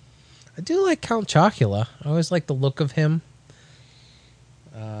 I do like Count Chocula. I always like the look of him.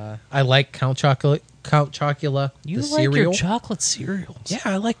 I like Count Chocula. You the like cereal. your chocolate cereals. Yeah,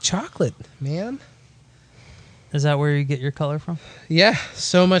 I like chocolate, man. Is that where you get your color from? Yeah,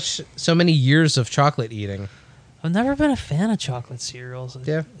 so many years of chocolate eating. I've never been a fan of chocolate cereals.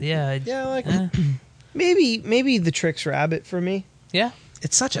 Yeah. Yeah. Yeah, I like eh. Maybe the Trix Rabbit for me. Yeah.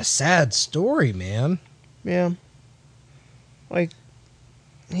 It's such a sad story, man. Yeah. Like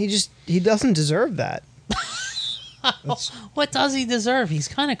he doesn't deserve that. What does he deserve? He's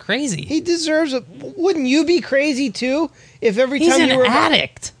kind of crazy. He deserves a. Wouldn't you be crazy too if every He's time an you were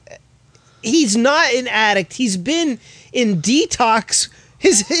addict. He's not an addict. He's been in detox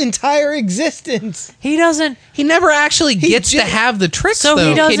his entire existence. He doesn't. He never actually gets ju- to have the tricks, So though.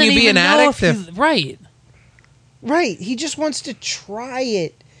 he doesn't Can you be even an know addict? if he's right. Right. He just wants to try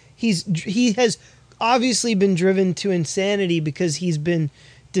it. He has obviously been driven to insanity because he's been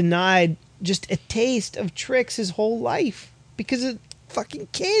denied just a taste of tricks his whole life because of fucking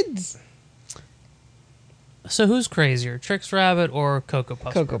kids. So who's crazier, Trix Rabbit or Cocoa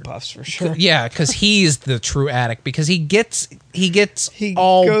Puffs? Cocoa Bird? Puffs for sure. Yeah, because he's the true addict. Because he gets He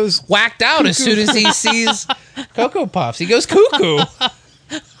all goes whacked out as soon as he sees Cocoa Puffs. He goes cuckoo.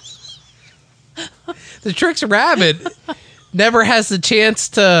 The Trix Rabbit never has the chance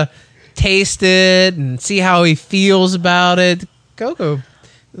to taste it and see how he feels about it. Cocoa,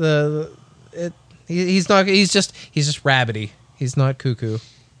 he's just rabbity. He's not cuckoo.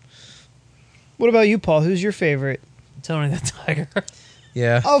 What about you, Paul? Who's your favorite? Tony the Tiger.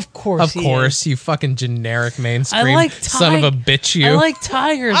 Yeah. Of course, Of course, you fucking generic mainstream I like son of a bitch. You. I like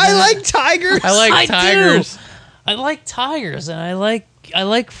tigers. I and like tigers. I like I tigers. do. I like tigers, and I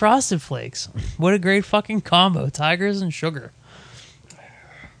like Frosted Flakes. What a great fucking combo, tigers and sugar.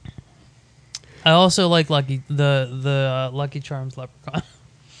 I also like the Lucky Charms leprechaun.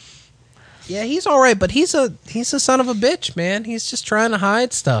 Yeah, he's all right, but he's a son of a bitch, man. He's just trying to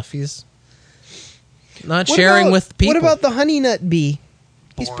hide stuff. He's not sharing with people. What about the honey nut bee?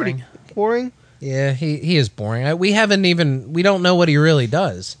 He's pretty Boring. boring. Yeah, he is boring. We don't know what he really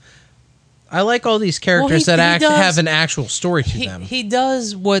does. I like all these characters Well, that he does- have an actual story to them. He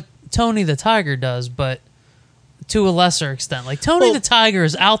does what Tony the Tiger does, but to a lesser extent. Like Tony the Tiger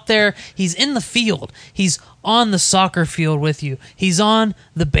is out there. He's in the field. He's on the soccer field with you. He's on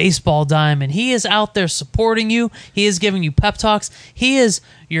the baseball diamond. He is out there supporting you. He is giving you pep talks. He is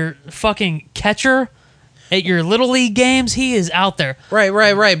your fucking catcher at your little league games. He is out there.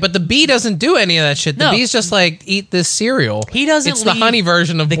 Right. But the bee doesn't do any of that shit. The No. bee's just like, eat this cereal. He doesn't It's the leave honey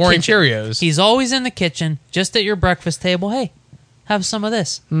version of the boring kitchen. Cheerios. He's always in the kitchen, just at your breakfast table. Hey, have some of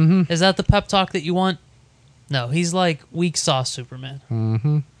this. Mm-hmm. Is that the pep talk that you want? No, he's like weak sauce Superman.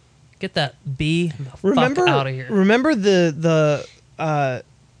 Mm-hmm. Get that bee the fuck out of here. Remember the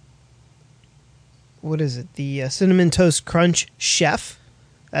what is it? The Cinnamon Toast Crunch chef.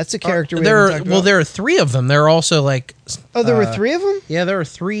 That's a character. There are three of them. There are also like. Oh, there were three of them. Yeah, there are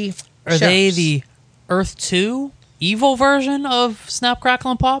three. Are they chefs. the Earth 2 evil version of Snap,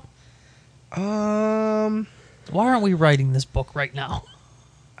 Crackle, and Pop? Um, Why aren't we writing this book right now?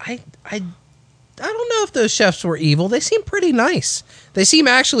 I don't know if those chefs were evil. They seem pretty nice. They seem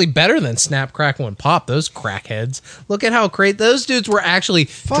actually better than Snap, Crackle, and Pop. Those crackheads. Look at how great those dudes were actually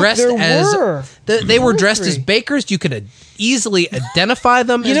dressed there as. were. They were dressed as Three. bakers. You could easily identify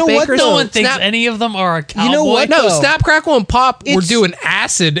them You as know what, bakers. though? No one thinks Snap, any of them are a cowboy. You know what? no, though. Snap, Crackle, and Pop were It's- doing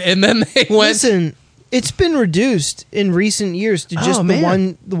acid, and then they went. Listen, it's been reduced in recent years to just Oh,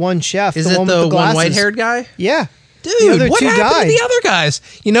 man. the one chef. Is the it one the with the one glasses. white-haired guy? Yeah, Dude, the other what two happened died. to the other guys?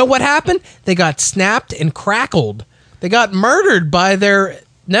 You know what happened? They got snapped and crackled. They got murdered by their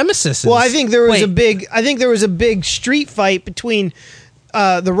nemesis. Well, I think there was Wait. a big street fight between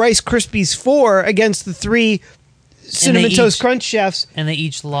the Rice Krispies 4 against the three Cinnamon Toast Crunch chefs. And they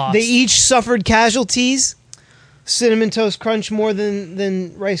each lost. They each suffered casualties. Cinnamon Toast Crunch more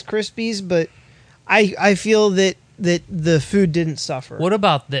than Rice Krispies, but I feel that the food didn't suffer. What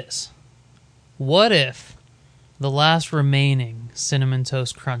about this? What if the last remaining Cinnamon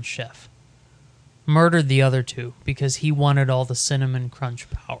Toast Crunch chef murdered the other two because he wanted all the Cinnamon Crunch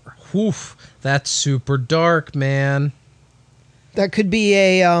power? Oof, that's super dark, man. That could be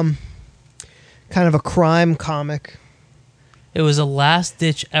a kind of a crime comic. It was a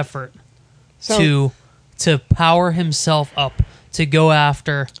last-ditch effort So- to power himself up to go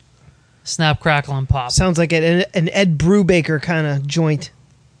after Snap, Crackle, and Pop. Sounds like an Ed Brubaker kind of joint.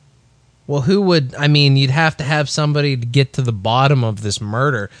 Well, who would? I mean, you'd have to have somebody to get to the bottom of this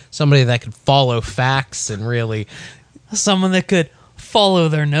murder. Somebody that could follow facts and really Someone that could follow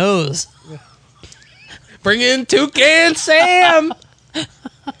their nose. bring in Toucan Sam.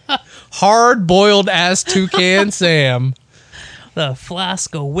 Hard boiled ass Toucan Sam. The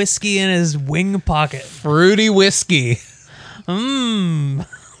flask of whiskey in his wing pocket. Fruity whiskey. Mmm.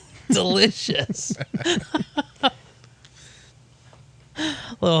 Delicious.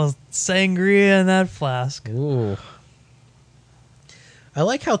 Little sangria in that flask. Ooh. I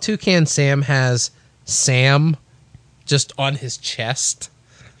like how Toucan Sam has Sam just on his chest.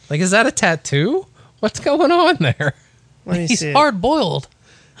 Like, is that a tattoo? What's going on there? Let me He's see. hard boiled.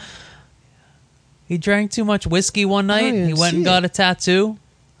 He drank too much whiskey one night. even He went see and got a tattoo.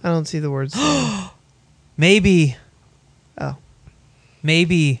 I don't see the words. Maybe Oh,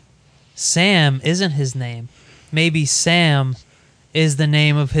 maybe Sam isn't his name. Maybe Sam is the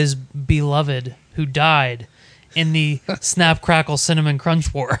name of his beloved who died in the Snap, Crackle, Cinnamon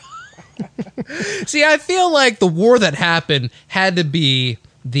Crunch War. See, I feel like the war that happened had to be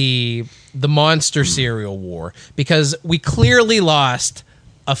the monster cereal war, because we clearly lost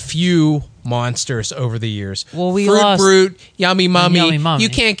a few monsters over the years. Well, we Fruit lost Brute, Yummy Mummy. Yummy Mummy. You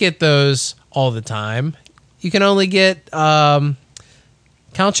can't get those all the time. you can only get Count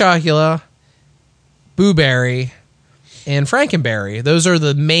Chocula, Boo Berry, and Frankenberry. Those are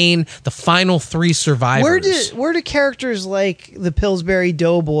the final three survivors. Where do characters like the Pillsbury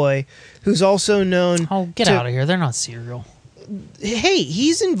Doughboy, who's also known... Oh, get out of here. They're not cereal. Hey,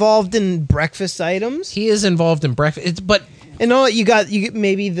 he's involved in breakfast items. He is involved in breakfast, but... And all you get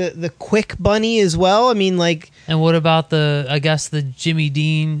maybe the Quick Bunny as well. I mean, like... And what about the Jimmy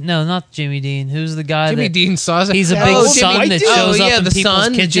Dean? No, not Jimmy Dean. Who's the guy Jimmy Dean sausage. He's a Yeah, big oh, son Jimmy that Dean. shows up in the people's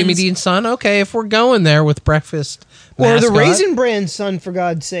son, kitchens. Jimmy Dean's son. Okay, if we're going there with breakfast Or the mascot. Raisin Bran son, for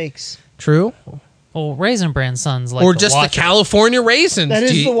God's sakes. True. Well, Raisin Bran son's like Or the just Watcher. the California raisins. That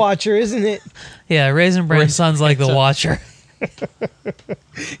is the Watcher, isn't it? Yeah, Raisin Bran son's like the Watcher.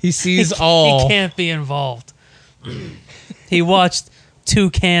 He sees all. He can't be involved. He watched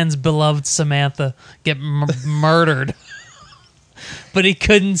Toucan's beloved Samantha get murdered, but he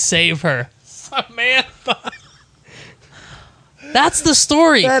couldn't save her. Samantha. That's the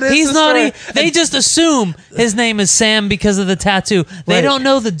story. That is He's the not. story. They just assume his name is Sam because of the tattoo. They Right. don't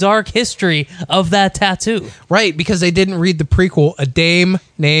know the dark history of that tattoo. Right, because they didn't read the prequel, A Dame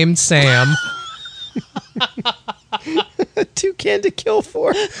Named Sam. Toucan to kill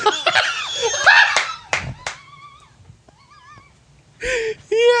for.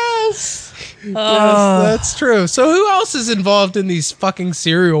 Yes. Yes, that's true. So who else is involved in these fucking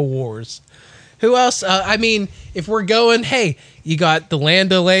cereal wars? Who else? I mean, if we're going, hey, you got the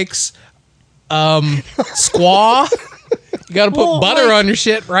Land O'Lakes squaw. You got to put butter like- on your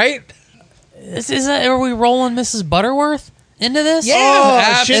shit, right? Are we rolling Mrs. Butterworth into this?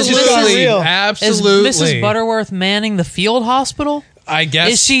 Yeah. shit just got real. Absolutely. Is Mrs. Butterworth manning the field hospital? I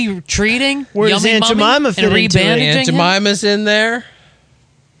guess. Is she treating Where does Yummy Aunt Mummy Jemima and fit into it? rebandaging Aunt him? Jemima's in there.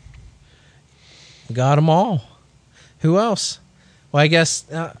 We got them all. Who else? Well, I guess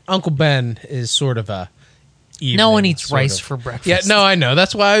Uncle Ben is sort of a. No one eats sort rice of. for breakfast. Yeah, no, I know.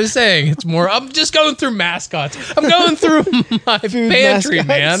 That's why I was saying it's more. I'm just going through mascots. I'm going through my pantry,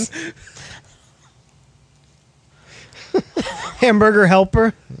 mascots. man. Hamburger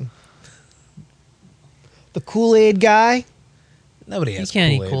helper. The Kool-Aid guy. Nobody You has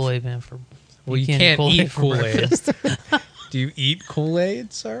can't Kool-Aid. eat Kool-Aid, man. Well, you can't eat for Kool-Aid. breakfast. Do you eat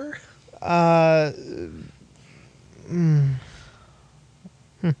Kool-Aid, sir? Are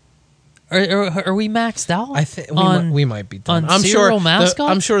we maxed out? I think on we might be done. on I'm cereal sure.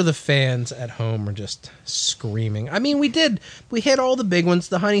 mascots? I'm sure the fans at home are just screaming. I mean, we hit all the big ones.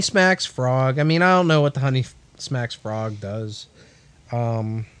 The Honey Smacks Frog. I mean, I don't know what the Honey Smacks Frog does.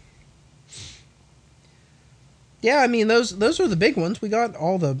 Yeah, I mean those are the big ones. We got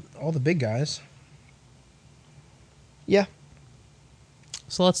all the big guys. Yeah.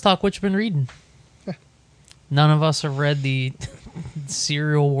 So let's talk what you've been reading. None of us have read the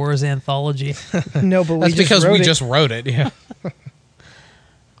Cereal Wars anthology. No, but That's because we just wrote it. Yeah.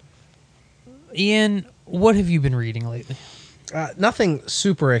 Ian, what have you been reading lately? Nothing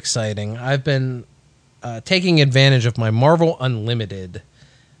super exciting. I've been taking advantage of my Marvel Unlimited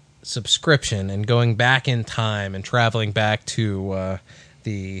subscription and going back in time and traveling back to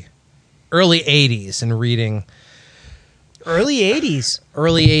the early 80s and reading early 80s.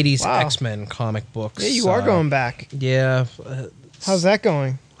 early 80s Wow. X-Men comic books. Yeah, you are going back. Yeah. How's that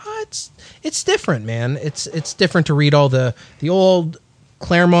going? It's different, man. It's different to read all the old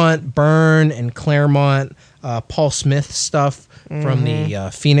Claremont Byrne and Claremont Paul Smith stuff from the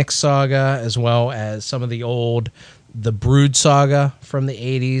Phoenix saga, as well as some of the Brood saga from the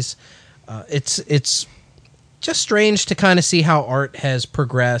 80s. It's just strange to kind of see how art has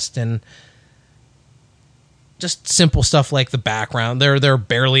progressed and just simple stuff like the background. There are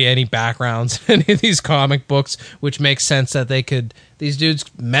barely any backgrounds in any of these comic books, which makes sense that these dudes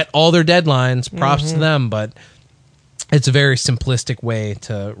met all their deadlines. Props to them, but it's a very simplistic way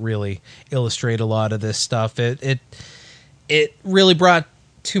to really illustrate a lot of this stuff. It really brought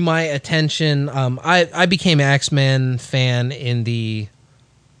to my attention. I became an X-Men fan in the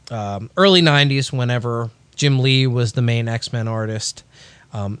early 90s whenever Jim Lee was the main X-Men artist.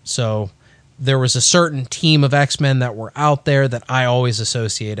 So there was a certain team of X-Men that were out there that I always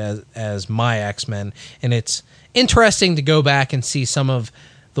associate as my X-Men. And it's interesting to go back and see some of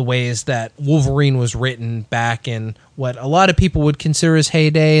the ways that Wolverine was written back in what a lot of people would consider his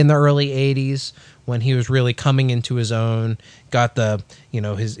heyday in the early 80s, when he was really coming into his own. Got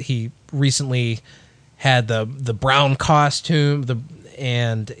he recently had the brown costume, the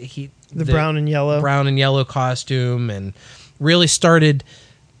brown and yellow costume, and really started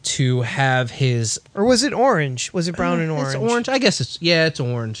to have his... Or was it orange? Was it brown and orange? It's orange. I guess it's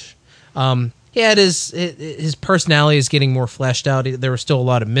orange. Yeah, his personality is getting more fleshed out. There was still a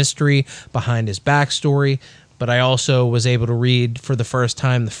lot of mystery behind his backstory, but I also was able to read for the first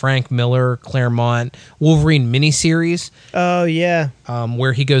time the Frank Miller Claremont Wolverine miniseries, Oh yeah.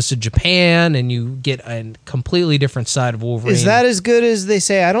 where he goes to Japan and you get a completely different side of Wolverine. Is that as good as they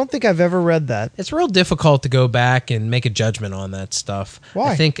say? I don't think I've ever read that. It's real difficult to go back and make a judgment on that stuff.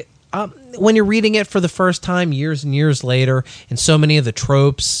 Why? I think when you're reading it for the first time years and years later, and so many of the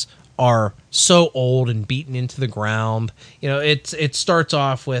tropes are so old and beaten into the ground. It starts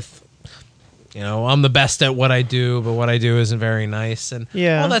off with, I'm the best at what I do, but what I do isn't very nice, and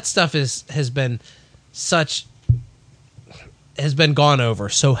Yeah. all that stuff has been gone over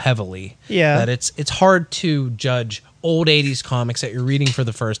so heavily Yeah. that it's hard to judge old 80s comics that you're reading for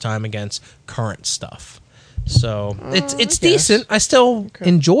the first time against current stuff. So it's I guess. decent. I still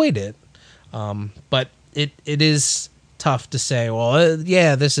enjoyed it, but it is tough to say, well,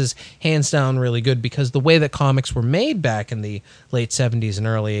 this is hands down really good, because the way that comics were made back in the late 70s and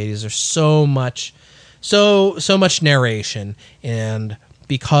early 80s, there's so much narration, and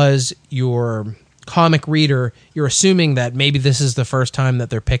because your comic reader, you're assuming that maybe this is the first time that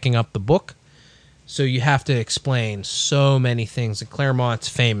they're picking up the book, so you have to explain so many things. And Claremont's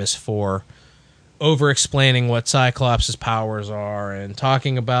famous for over-explaining what Cyclops' powers are and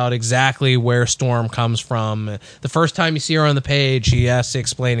talking about exactly where Storm comes from. The first time you see her on the page, she has to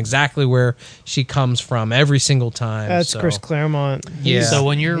explain exactly where she comes from every single time. That's Chris Claremont. Yeah. So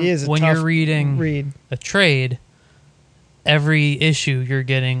when He is a you're tough reading read. a trade, every issue you're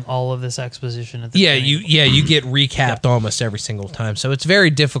getting all of this exposition at the beginning. you get recapped almost every single time. So it's very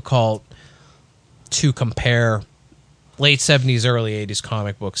difficult to compare late 70s, early 80s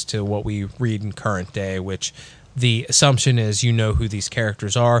comic books to what we read in current day, which the assumption is who these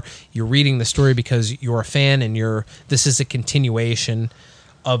characters are. You're reading the story because you're a fan, and this is a continuation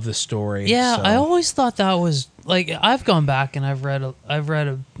of the story. Yeah, so. I always thought that was like, I've gone back and I've read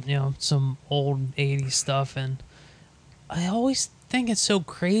some old 80s stuff, and I always think it's so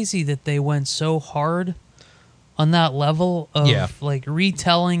crazy that they went so hard on that level of like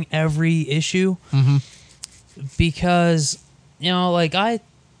retelling every issue. Mm-hmm. Because I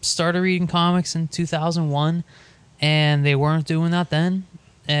started reading comics in 2001, and they weren't doing that then,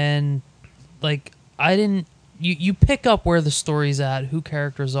 and I didn't. You pick up where the story's at, who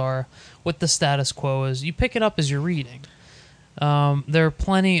characters are, what the status quo is. You pick it up as you're reading. There are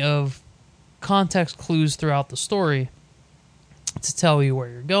plenty of context clues throughout the story to tell you where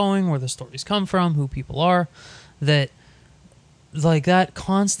you're going, where the stories come from, who people are. That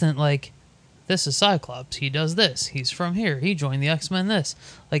constant this is Cyclops. He does this. He's from here. He joined the X-Men this.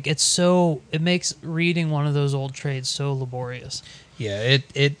 It makes reading one of those old trades so laborious. Yeah,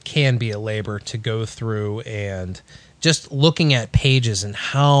 it can be a labor to go through, and just looking at pages and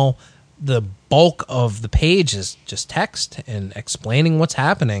how the bulk of the page is just text and explaining what's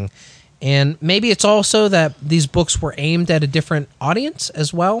happening. And maybe it's also that these books were aimed at a different audience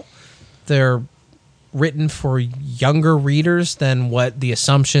as well. They're written for younger readers than what the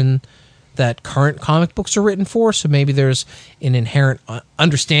assumption that current comic books are written for, so maybe there's an inherent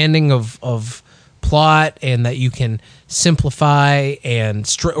understanding of plot, and that you can simplify and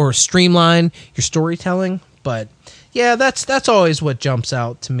streamline your storytelling. But yeah, that's always what jumps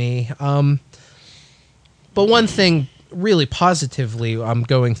out to me. But one thing really positively, I'm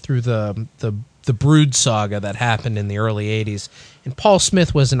going through the Brood saga that happened in the early 80s, and Paul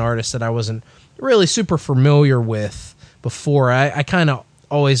Smith was an artist that I wasn't really super familiar with before. I kind of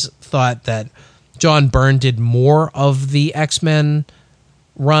always thought that John Byrne did more of the X-Men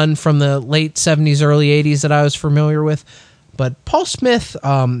run from the late 70s, early 80s that I was familiar with. But Paul Smith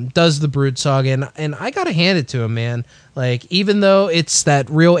does the Brood saga, and I got to hand it to him, man. Even though it's that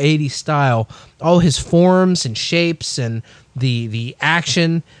real 80s style, all his forms and shapes and the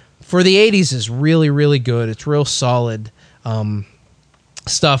action for the 80s is really, really good. It's real solid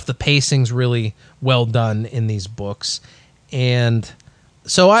stuff. The pacing's really well done in these books. And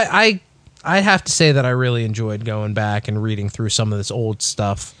so I have to say that I really enjoyed going back and reading through some of this old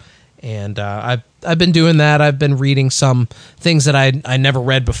stuff, and I've been doing that. I've been reading some things that I never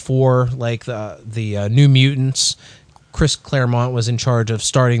read before, like the New Mutants. Chris Claremont was in charge of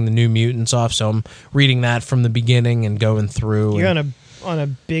starting the New Mutants off, so I'm reading that from the beginning and going through. You're on a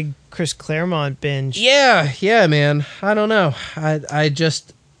big Chris Claremont binge. Yeah, man. I don't know. I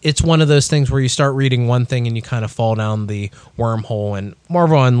just. It's one of those things where you start reading one thing and you kind of fall down the wormhole, and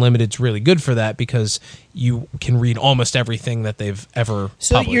Marvel Unlimited's really good for that because you can read almost everything that they've ever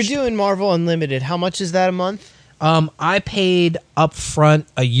So published. you're doing Marvel Unlimited. How much is that a month? I paid up front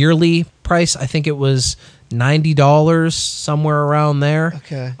a yearly price. I think it was $90, somewhere around there.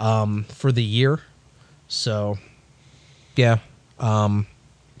 Okay. For the year. So, yeah.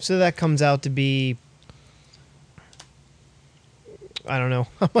 So that comes out to be, I don't know,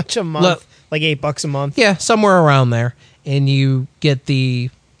 how much a month? Look- like $8 a month? Yeah, somewhere around there. And you get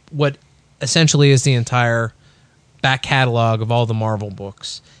what essentially is the entire back catalog of all the Marvel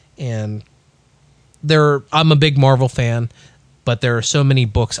books. And I'm a big Marvel fan, but there are so many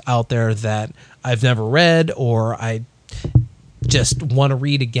books out there that I've never read or I just want to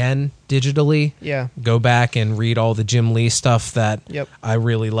read again digitally. Yeah. Go back and read all the Jim Lee stuff that Yep. I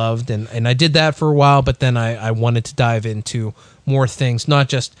really loved. And I did that for a while, but then I wanted to dive into more things, not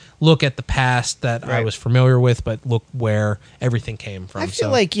just look at the past that I Right. was familiar with, but look where everything came from. I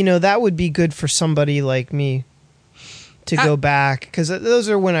feel like, that would be good for somebody like me to go back, because those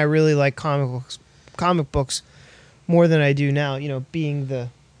are when I really like comic books more than I do now, being the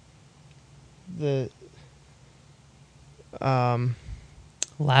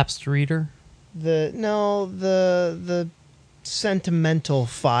Lapsed reader. the sentimental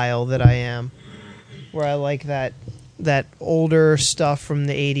file that I am, where I like that older stuff from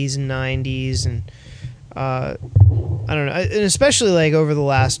the 80s and 90s, and I don't know, and especially like over the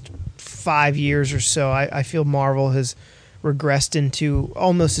last 5 years or so, I feel Marvel has regressed into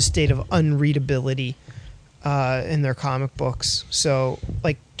almost a state of unreadability in their comic books. So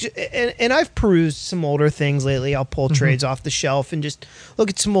like, and I've perused some older things lately. I'll pull trades off the shelf and just look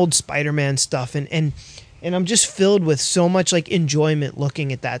at some old Spider-Man stuff, and I'm just filled with so much like enjoyment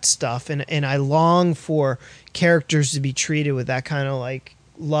looking at that stuff, and I long for characters to be treated with that kind of like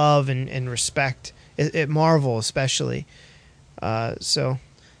love and respect at Marvel especially. So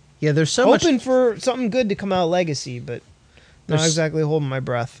yeah, there's so much. hoping for something good to come out of Legacy, but not There's- exactly holding my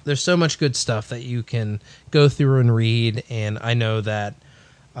breath. There's so much good stuff that you can go through and read, and I know that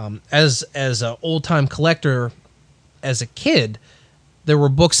as an old time collector, as a kid, there were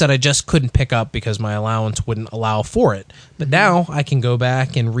books that I just couldn't pick up because my allowance wouldn't allow for it. But now I can go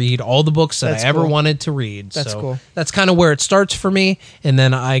back and read all the books that That's I ever cool. wanted to read. That's so cool. That's kind of where it starts for me, and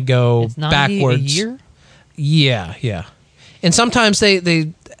then I go It's 90 backwards. a year. Yeah. And sometimes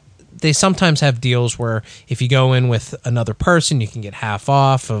they sometimes have deals where if you go in with another person, you can get half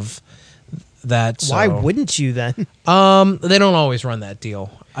off of that. So, Why wouldn't you then? they don't always run that deal.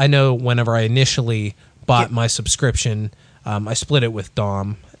 I know whenever I initially bought my subscription, I split it with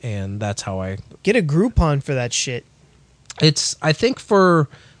Dom, and that's how I. Get a Groupon for that shit. I think for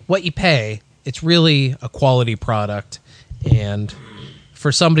what you pay, it's really a quality product, and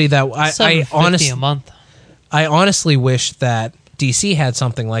for somebody that I $7.50 a month. I honestly wish that DC had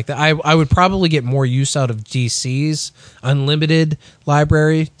something like that. I would probably get more use out of DC's unlimited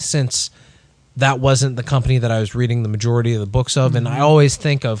library, since that wasn't the company that I was reading the majority of the books of. And I always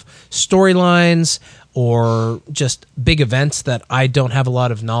think of storylines or just big events that I don't have a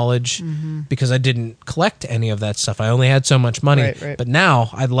lot of knowledge because I didn't collect any of that stuff. I only had so much money. Right. But now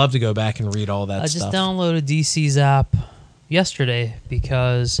I'd love to go back and read all that I stuff. just downloaded DC's app yesterday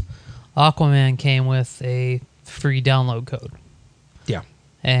because Aquaman came with a free download code. Yeah.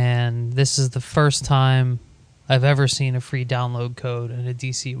 And this is the first time I've ever seen a free download code in a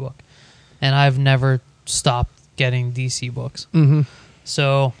DC book. And I've never stopped getting DC books. Mm-hmm.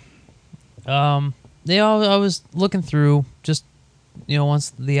 So, I was looking through just, once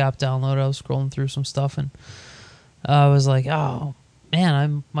the app downloaded, I was scrolling through some stuff, and I was like, oh man,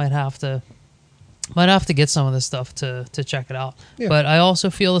 I might have to get some of this stuff to check it out. Yeah. But I also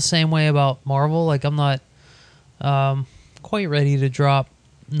feel the same way about Marvel. Like, I'm not quite ready to drop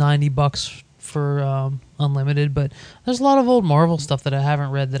 $90 for unlimited, but there's a lot of old Marvel stuff that I haven't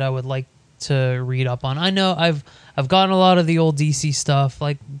read that I would like to read up on. I know I've gotten a lot of the old DC stuff,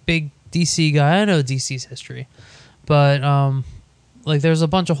 like big DC guy. I know DC's history, but like there's a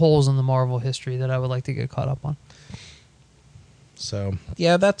bunch of holes in the Marvel history that I would like to get caught up on. So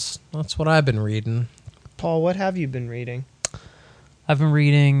yeah, that's what I've been reading. Paul, what have you been reading? I've been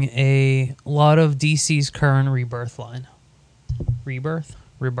reading a lot of DC's current Rebirth line. Rebirth.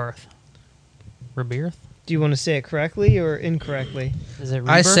 Do you want to say it correctly or incorrectly? Is it Rebirth?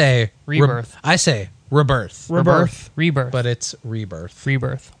 I say Rebirth. I say rebirth. Rebirth. But it's rebirth.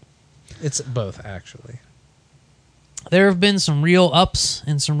 Rebirth. It's both, actually. There have been some real ups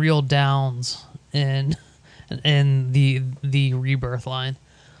and some real downs in the Rebirth line.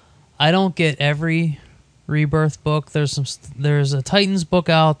 I don't get every Rebirth book. There's a Titans book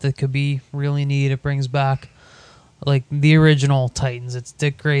out that could be really neat. It brings back like the original Titans. It's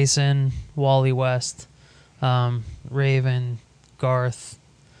Dick Grayson, Wally West, Raven, Garth.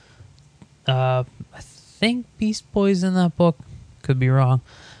 I think Beast Boy's in that book. Could be wrong.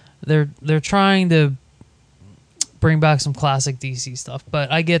 They're trying to bring back some classic DC stuff. But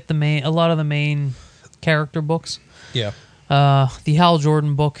I get a lot of the main character books. Yeah. The Hal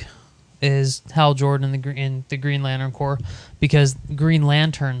Jordan book is Hal Jordan in the Green Lantern Corps, because Green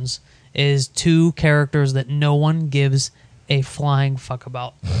Lanterns is two characters that no one gives a flying fuck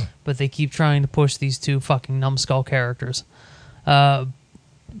about, but they keep trying to push these two fucking numbskull characters.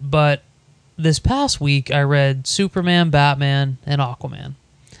 But this past week I read Superman, Batman, and Aquaman.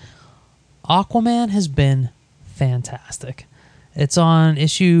 Aquaman has been fantastic. It's on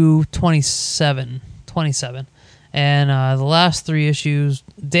issue 27. And the last 3 issues,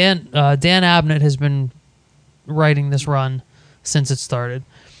 Dan Abnett has been writing this run since it started.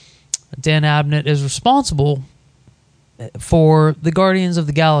 Dan Abnett is responsible for the Guardians of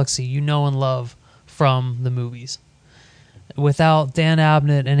the Galaxy you know and love from the movies. Without Dan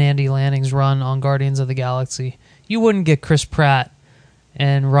Abnett and Andy Lanning's run on Guardians of the Galaxy, you wouldn't get Chris Pratt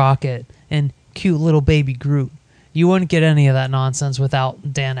and Rocket and cute little baby Groot. You wouldn't get any of that nonsense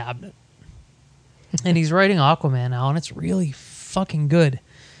without Dan Abnett. And he's writing Aquaman now, and it's really fucking good.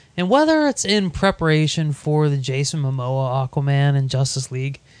 And whether it's in preparation for the Jason Momoa Aquaman and Justice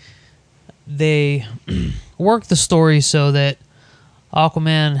League, they work the story so that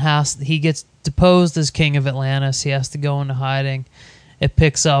Aquaman he gets deposed as king of Atlantis. He has to go into hiding. It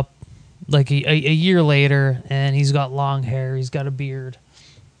picks up like a year later, and he's got long hair. He's got a beard,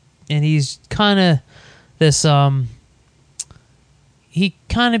 and he's kind of this. He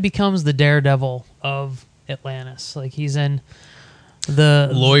kind of becomes the Daredevil of Atlantis. Like, he's in the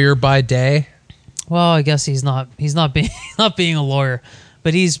lawyer by day. Well, I guess he's not being a lawyer,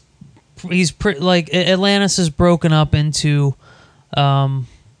 but like Atlantis is broken up into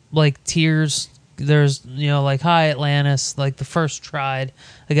like tiers. There's like High Atlantis, like the first Triad.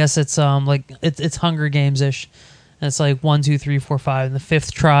 I guess it's like it's Hunger Games ish. It's like 1, 2, 3, 4, 5, and the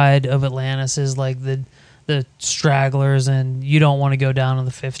 5th Triad of Atlantis is like the stragglers, and you don't want to go down to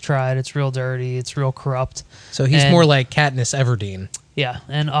the 5th Triad. It's real dirty. It's real corrupt. So he's more like Katniss Everdeen. Yeah,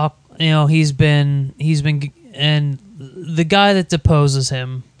 and he's been and the guy that deposes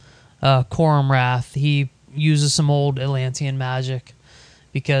him, Coram Wrath, he uses some old Atlantean magic,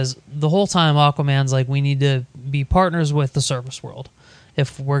 because the whole time Aquaman's like, we need to be partners with the surface world.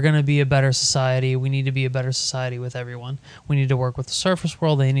 If we're going to be a better society, we need to be a better society with everyone. We need to work with the surface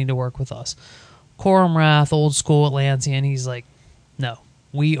world. They need to work with us. Coram Wrath, old school Atlantean, he's like, no,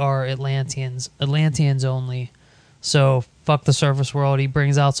 we are Atlanteans only. So fuck the surface world. He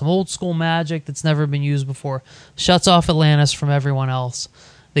brings out some old school magic that's never been used before, shuts off Atlantis from everyone else.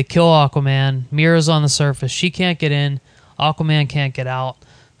 They kill Aquaman. Mira's on the surface. She can't get in. Aquaman can't get out.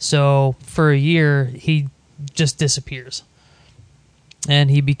 So for a year, he just disappears. And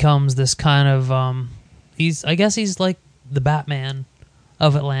he becomes this kind of, I guess he's like the Batman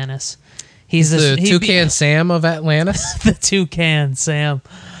of Atlantis. He's the Toucan Sam of Atlantis. The Toucan Sam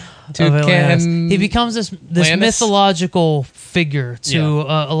Toucan of Atlantis. He becomes this Atlantis? mythological figure to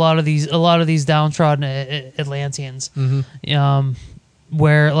a lot of these downtrodden Atlanteans. Mm-hmm.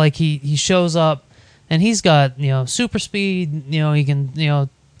 Where like he shows up, and he's got super speed. He can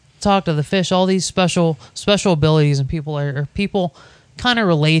talk to the fish. All these special abilities, and people kind of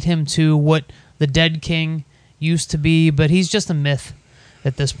relate him to what the Dead King used to be, but he's just a myth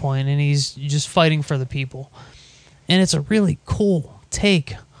at this point, and he's just fighting for the people. And it's a really cool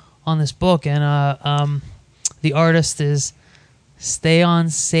take on this book, and the artist is Stejan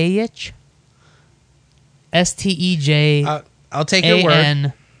Sejic, Stejan. I'll take your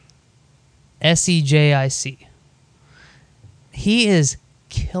word. Sejic. He is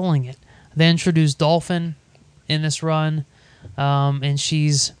killing it. They introduced Dolphin in this run, and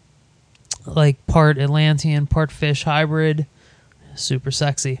she's like part Atlantean, part fish hybrid. Super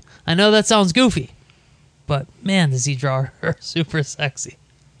sexy. I know that sounds goofy, but man, does he draw her super sexy.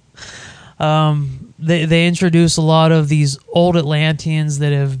 They introduce a lot of these old Atlanteans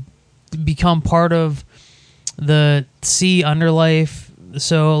that have become part of the sea underlife.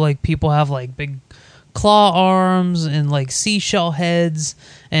 So like people have like big claw arms and like seashell heads,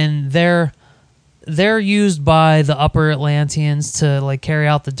 and they're used by the upper Atlanteans to like carry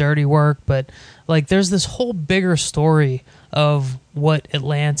out the dirty work. But like there's this whole bigger story of what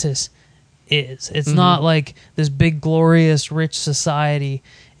Atlantis is. It's not like this big glorious rich society.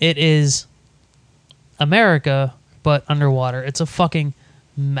 It is America, but underwater. It's a fucking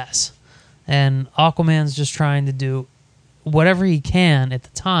mess. And Aquaman's just trying to do whatever he can at the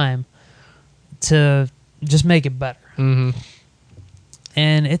time to just make it better. Mm-hmm.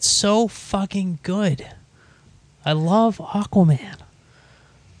 And it's so fucking good. I love Aquaman.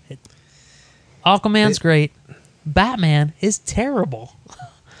 Aquaman's great. Batman is terrible.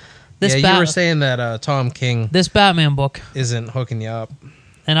 This you were saying that Tom King this Batman book, isn't hooking you up.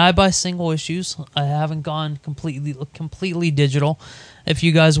 and I buy single issues. I haven't gone completely digital. If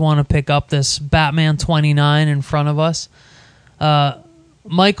you guys want to pick up this Batman 29 in front of us,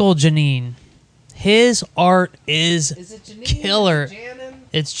 Michael Janine, his art is it Janine? killer. Is it Janin?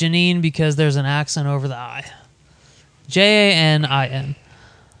 It's Janine because there's an accent over the I. Janin.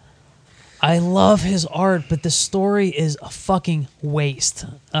 I love his art, but the story is a fucking waste.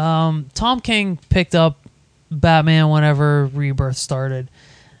 Tom King picked up Batman whenever Rebirth started,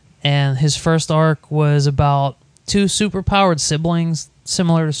 and his first arc was about two superpowered siblings,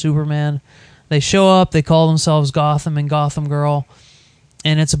 similar to Superman. They show up, they call themselves Gotham and Gotham Girl,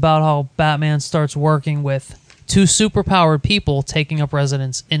 and it's about how Batman starts working with two superpowered people taking up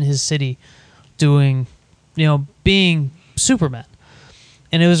residence in his city, being Superman.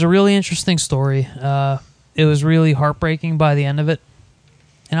 And it was a really interesting story. It was really heartbreaking by the end of it.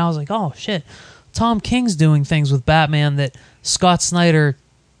 And I was like, oh, shit. Tom King's doing things with Batman that Scott Snyder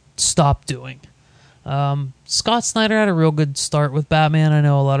stopped doing. Scott Snyder had a real good start with Batman. I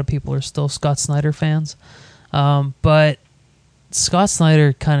know a lot of people are still Scott Snyder fans. But Scott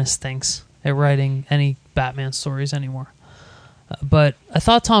Snyder kind of stinks at writing any Batman stories anymore. But I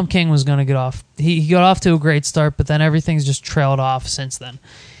thought Tom King was going to get off. He got off to a great start, but then everything's just trailed off since then.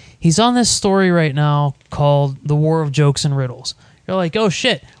 He's on this story right now called The War of Jokes and Riddles. You're like, oh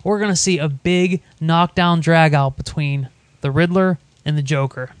shit, we're going to see a big knockdown drag out between the Riddler and the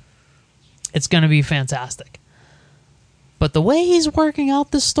Joker. It's going to be fantastic. But the way he's working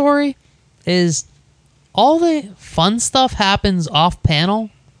out this story is all the fun stuff happens off panel.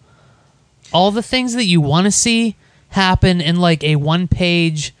 All the things that you want to see happen in like a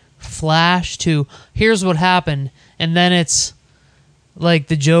one-page flash to here's what happened, and then it's like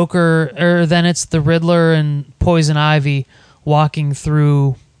the Joker, or then it's the Riddler and Poison Ivy walking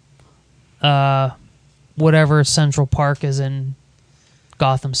through whatever Central Park is in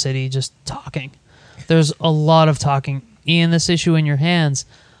Gotham City, just talking. There's a lot of talking. Ian, this issue in your hands,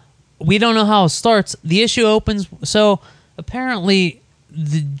 we don't know how it starts. The issue opens, so apparently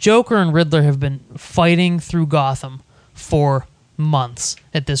the Joker and Riddler have been fighting through Gotham for months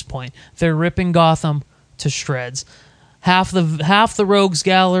at this point. They're ripping Gotham to shreds. Half the Rogues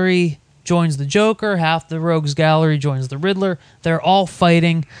Gallery joins the Joker, half the Rogues Gallery joins the Riddler. They're all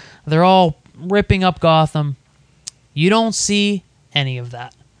fighting. They're all ripping up Gotham. You don't see any of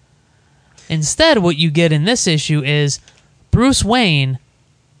that. Instead, what you get in this issue is Bruce Wayne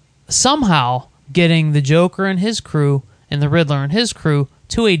somehow getting the Joker and his crew and the Riddler and his crew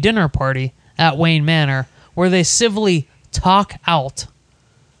to a dinner party at Wayne Manor where they civilly talk out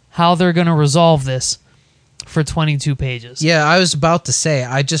how they're going to resolve this for 22 pages. Yeah, I was about to say,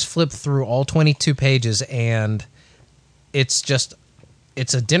 I just flipped through all 22 pages and it's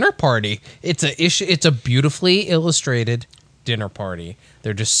a dinner party. It's a beautifully illustrated dinner party.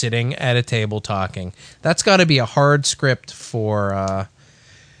 They're just sitting at a table talking. That's got to be a hard script for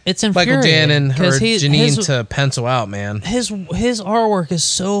It's Michael infuriating Janin or Janine to pencil out, man. His artwork is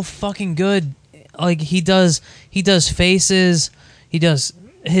so fucking good. Like he does faces. He does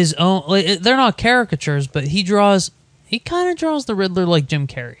his own. Like, they're not caricatures, but he kind of draws the Riddler like Jim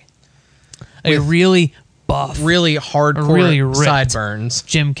Carrey. A really buff, really hardcore, really ripped sideburns.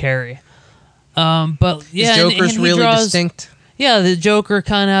 Jim Carrey. But yeah, his Joker's and he really draws, distinct. Yeah, the Joker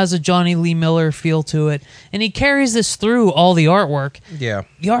kind of has a Johnny Lee Miller feel to it, and he carries this through all the artwork. Yeah,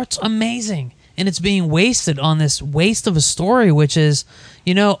 the art's amazing, and it's being wasted on this waste of a story, which is,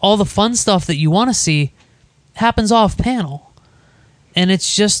 all the fun stuff that you want to see happens off panel, and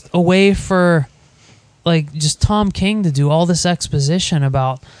it's just a way for, like, just Tom King to do all this exposition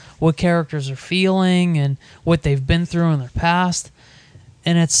about what characters are feeling and what they've been through in their past.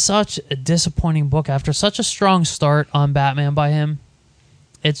 And it's such a disappointing book after such a strong start on Batman by him.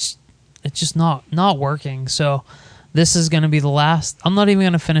 It's just not working. So this is going to be the last. I'm not even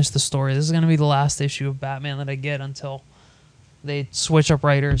going to finish the story. This is going to be the last issue of Batman that I get until they switch up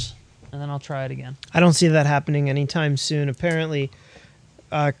writers, and then I'll try it again. I don't see that happening anytime soon. Apparently,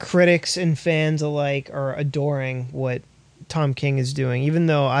 critics and fans alike are adoring what Tom King is doing, even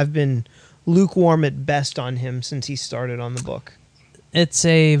though I've been lukewarm at best on him since he started on the book. It's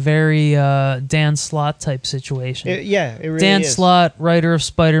a very Dan Slott type situation. It really Dan is. Slott, writer of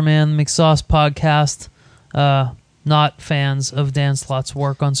Spider-Man, McSauce podcast. Not fans of Dan Slott's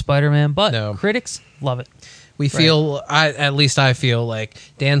work on Spider-Man, but No. critics love it. we feel. At least I feel like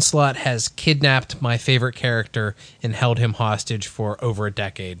Dan Slott has kidnapped my favorite character and held him hostage for over a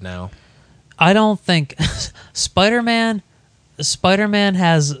decade now. I don't think Spider-Man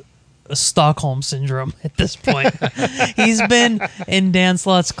has Stockholm syndrome at this point. He's been in Dan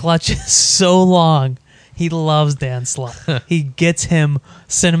Slott's clutches so long. He loves Dan Slott. He gets him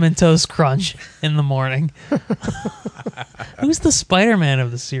Cinnamon Toast Crunch in the morning. Who's the Spider-Man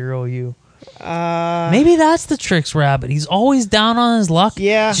of the Serial U? Maybe that's the Trix Rabbit. He's always down on his luck.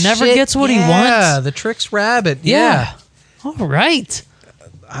 Yeah. Never Shit, gets what he Yeah, wants. the Trix Rabbit. Yeah. All right.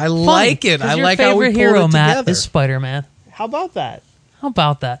 I like it. 'Cause I your like how we favorite pulled hero, it Matt, together. is Spider-Man. How about that? How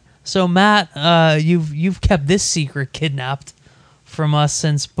about that? So, Matt, you've kept this secret kidnapped from us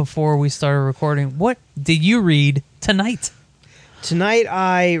since before we started recording. What did you read tonight? Tonight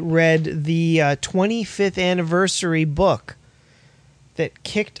I read the 25th anniversary book that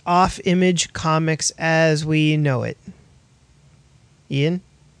kicked off Image Comics as we know it. Ian?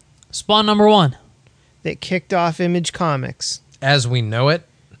 Spawn number 1. That kicked off Image Comics. As we know it.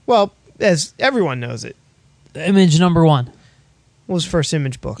 Well, as everyone knows it. Image number 1. Was first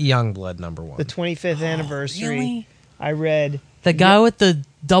Image book. Youngblood number 1. The 25th anniversary. Really? I read. The guy with the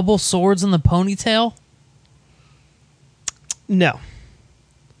double swords and the ponytail? No.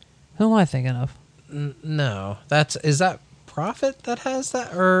 Who am I thinking of? No, is that Prophet that has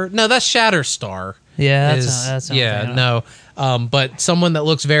that, or no? That's Shatterstar. Yeah, Is- that's yeah, no. But someone that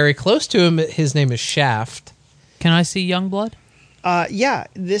looks very close to him. His name is Shaft. Can I see Youngblood? Yeah,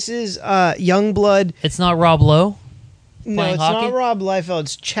 this is Youngblood. It's not Rob Lowe. No, Playing it's hockey? not Rob Liefeld.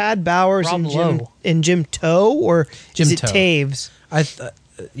 It's Chad Bowers Rob Lowe. and Jim Toe, or Jim is it Toe. Taves?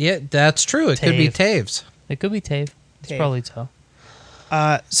 Yeah, that's true. It could be Tave. Taves. It could be Tave. It's Tave. probably Toe.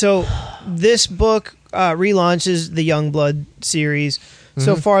 So this book relaunches the Youngblood series.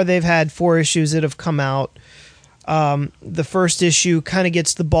 So far, they've had 4 issues that have come out. The first issue kind of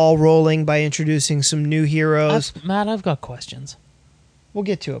gets the ball rolling by introducing some new heroes. Matt, I've got questions. We'll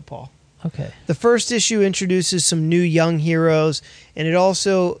get to it, Paul. Okay. The first issue introduces some new young heroes, and it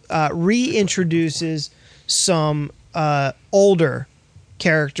also reintroduces some older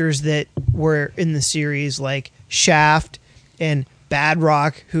characters that were in the series, like Shaft and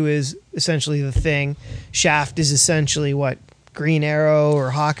Badrock, who is essentially the Thing. Shaft is essentially what, Green Arrow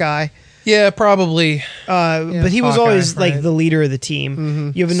or Hawkeye. Yeah, probably. But he was Hawkeye, always like right. the leader of the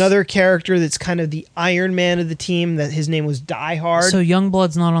team. You have another character that's kind of the Iron Man of the team. That his name was Die Hard. So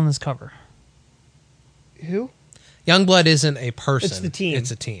Youngblood's not on this cover. Who? Youngblood isn't a person. It's the team. It's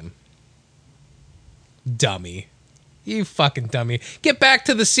a team. Dummy. You fucking dummy. Get back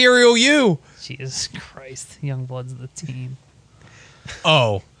to the Serial U. Jesus Christ. Youngblood's the team.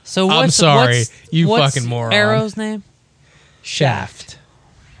 Oh, So I'm what's, sorry, what's, you what's fucking moron. Arrow's name? Shaft.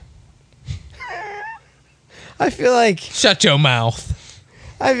 I feel like Shut your mouth.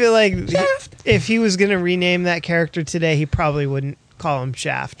 if he was going to rename that character today, he probably wouldn't call him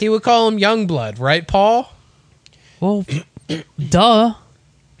Shaft. He would call him Youngblood, right, Paul? Well, duh.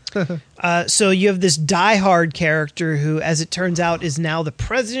 So you have this Die Hard character who, as it turns out, is now the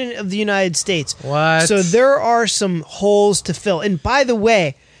president of the United States. What? So there are some holes to fill. And by the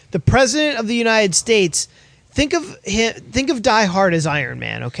way, the president of the United States, think of Die Hard as Iron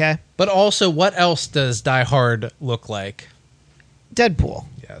Man, okay? But also, what else does Die Hard look like? Deadpool.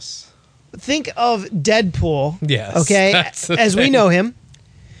 Yes. Think of Deadpool, Yes, okay, that's the as we thing. know him,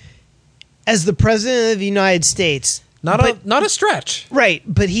 as the president of the United States. Not a stretch. Right,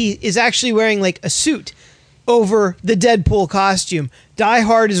 but he is actually wearing like a suit over the Deadpool costume. Die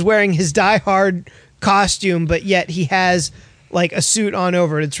Hard is wearing his Die Hard costume, but yet he has like a suit on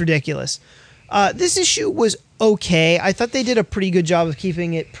over it. It's ridiculous. This issue was okay. I thought they did a pretty good job of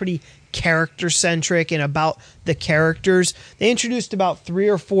keeping it pretty character-centric and about the characters. They introduced about 3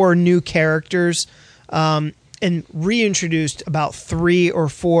 or 4 new characters and reintroduced about 3 or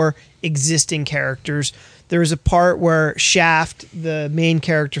 4 existing characters. There's a part where Shaft, the main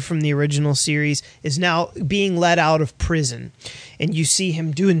character from the original series, is now being let out of prison. And you see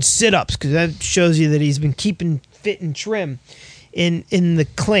him doing sit-ups, because that shows you that he's been keeping fit and trim in the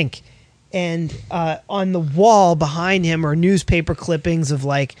clink. And on the wall behind him are newspaper clippings of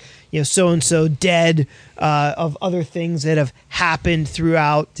like, so-and-so dead, of other things that have happened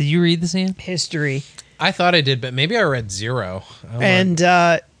throughout Did you read this, Ian? history. I thought I did, but maybe I read 0. And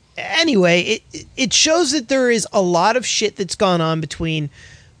anyway, it shows that there is a lot of shit that's gone on between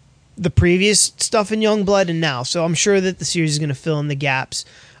the previous stuff in Youngblood and now. So I'm sure that the series is going to fill in the gaps.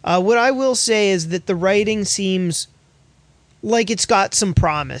 What I will say is that the writing seems like it's got some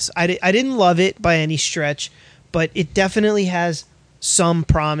promise. I didn't love it by any stretch, but it definitely has some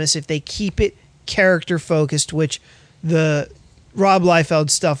promise if they keep it character focused, which the Rob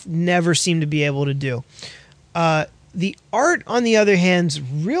Liefeld stuff never seemed to be able to do. The art, on the other hand, is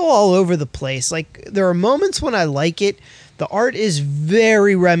real all over the place. Like, there are moments when I like it. The art is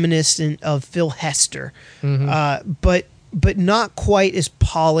very reminiscent of Phil Hester, but not quite as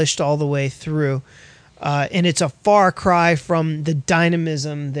polished all the way through. And it's a far cry from the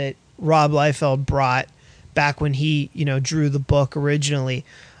dynamism that Rob Liefeld brought back when he, drew the book originally.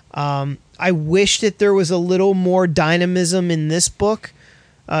 I wish that there was a little more dynamism in this book,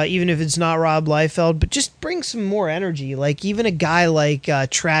 even if it's not Rob Liefeld, but just bring some more energy. Like even a guy like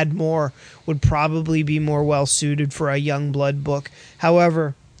Trad Moore would probably be more well suited for a Youngblood book.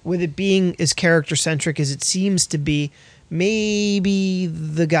 However, with it being as character centric as it seems to be, maybe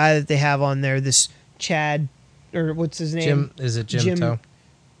the guy that they have on there, this Chad, or what's his name? Jim Toe?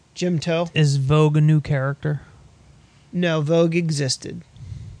 Jim Toe? Is Vogue a new character? No, Vogue existed.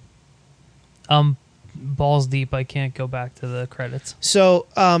 Balls deep. I can't go back to the credits. So,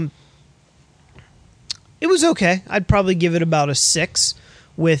 it was okay. I'd probably give it about a 6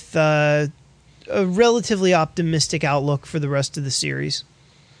 with a relatively optimistic outlook for the rest of the series.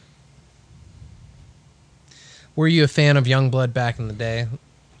 Were you a fan of Youngblood back in the day?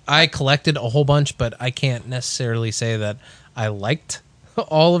 I collected a whole bunch, but I can't necessarily say that I liked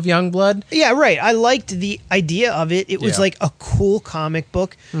all of Youngblood. Yeah, right. I liked the idea of it. It was Yeah. like a cool comic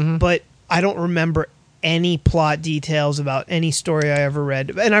book, but I don't remember any plot details about any story I ever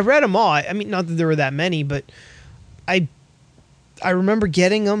read. And I read them all. I mean, not that there were that many, but I remember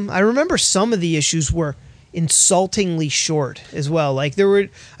getting them. I remember some of the issues were insultingly short as well. Like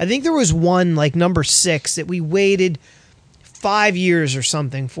I think there was one, like number 6, that we waited 5 years or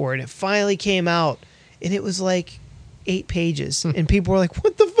something for it. It finally came out, and it was like 8 pages, and people were like,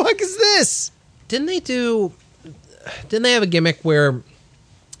 "What the fuck is this?" Didn't they have a gimmick where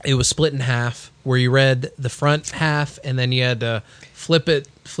it was split in half, where you read the front half and then you had to flip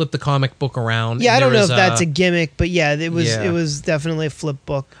the comic book around? Yeah, and I don't there know if was that's a gimmick, but yeah, it was Yeah. it was definitely a flip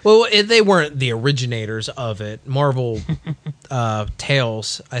book. Well, they weren't the originators of it. Marvel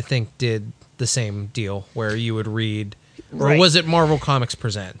Tales, I think, did the same deal where you would read, or Right. was it Marvel Comics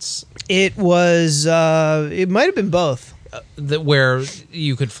Presents? It was it might have been both. Where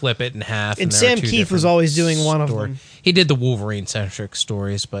you could flip it in half. And there Sam are two Keith was different always doing one of them. He did the Wolverine-centric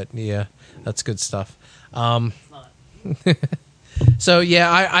stories, but yeah, that's good stuff. So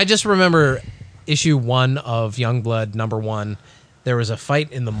yeah, I just remember issue 1 of Youngblood #1. There was a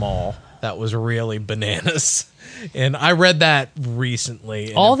fight in the mall that was really bananas, and I read that recently.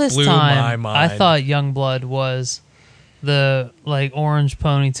 And All it this blew my time, I mind. thought Youngblood was the like orange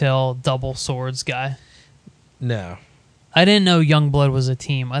ponytail double swords guy. No. I didn't know Youngblood was a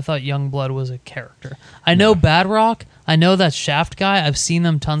team. I thought Youngblood was a character. I know Badrock. I know that Shaft guy. I've seen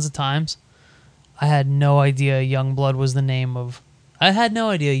them tons of times. I had no idea Youngblood was the name of... I had no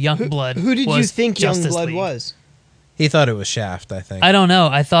idea Youngblood Who did you was think Justice Youngblood League. was? He thought it was Shaft, I think. I don't know.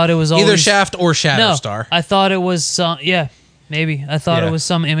 I thought it was always... Either Shaft or No, Shatterstar. I thought it was some... Yeah, maybe. I thought Yeah. it was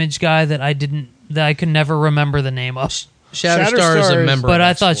some image guy that I could never remember the name of. Shatterstar is a Shatterstar is- member But of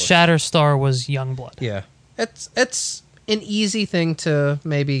I thought X-Force. Shatterstar was Youngblood. Yeah. It's an easy thing to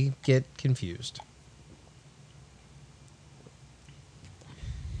maybe get confused.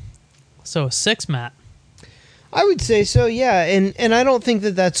 So 6, Matt. I would say so, yeah. And I don't think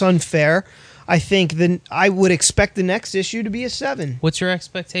that that's unfair. I think I would expect the next issue to be a 7. What's your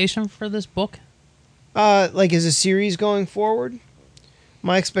expectation for this book? Like as a series going forward,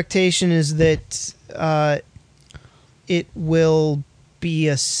 my expectation is that it will be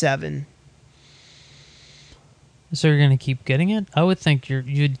a 7. So you're going to keep getting it? I would think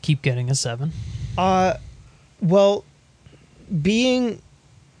you'd keep getting a 7. Well, being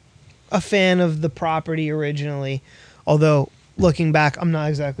a fan of the property originally, although looking back, I'm not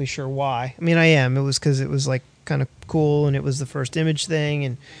exactly sure why. I mean, I am. It was because it was like kind of cool, and it was the first Image thing,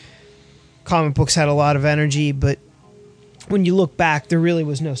 and comic books had a lot of energy. But when you look back, there really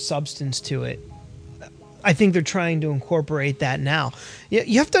was no substance to it. I think they're trying to incorporate that now.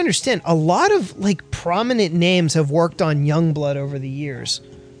 You have to understand, a lot of like prominent names have worked on Youngblood over the years.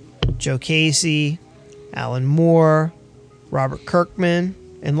 Joe Casey, Alan Moore, Robert Kirkman,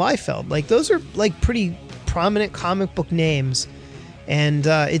 and Liefeld. Like those are like pretty prominent comic book names. And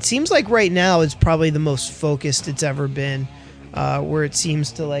it seems like right now it's probably the most focused it's ever been, where it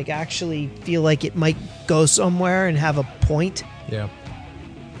seems to like actually feel like it might go somewhere and have a point. Yeah.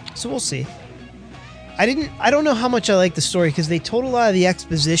 So we'll see. I don't know how much I like the story because they told a lot of the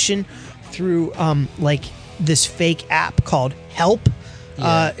exposition through like this fake app called Help.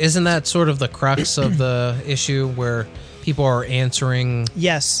 Isn't that sort of the crux of the issue where people are answering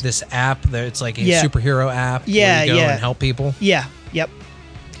Yes. this app that it's like a Yeah. superhero app Yeah, where you go yeah. and help people? Yeah. Yep.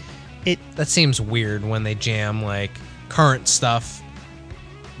 That seems weird when they jam like current stuff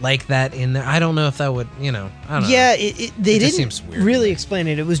like that in there. I don't know if that would, I don't know. Yeah, they It just didn't seems weird. really explain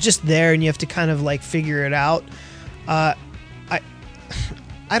it. It was just there, and you have to kind of like figure it out. I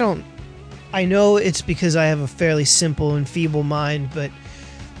don't. I know it's because I have a fairly simple and feeble mind, but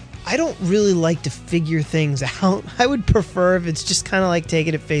I don't really like to figure things out. I would prefer if it's just kind of like take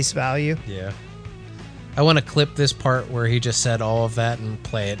it at face value. Yeah. I want to clip this part where he just said all of that and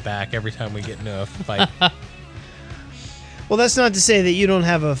play it back every time we get into a fight. Well, that's not to say that you don't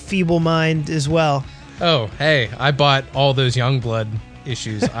have a feeble mind as well. Oh, hey, I bought all those Youngblood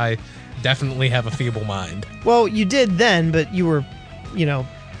issues. I definitely have a feeble mind. Well, you did then, but you were,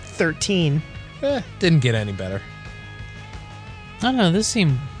 13. Didn't get any better. I don't know. This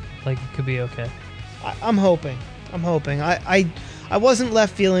seemed like it could be okay. I'm hoping. I wasn't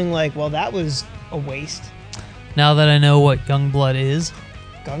left feeling like, well, that was a waste. Now that I know what Youngblood is,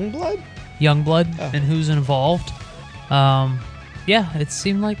 Gunblood? Youngblood, Oh. and who's involved, yeah, it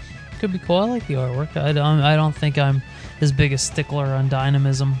seemed like it could be cool. I like the artwork. I don't think I'm as big a stickler on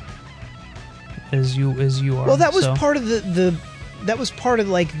dynamism as you are. Well, that was so. part of that was part of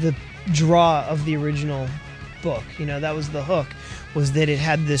like the draw of the original book. That was the hook, was that it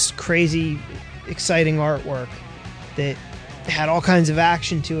had this crazy, exciting artwork that had all kinds of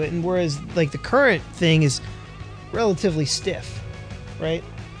action to it, and whereas like the current thing is relatively stiff, right?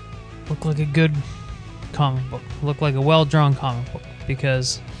 Looked like a good comic book. Looked like a well-drawn comic book,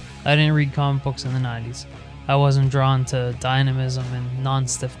 because I didn't read comic books in the 90s. I wasn't drawn to dynamism and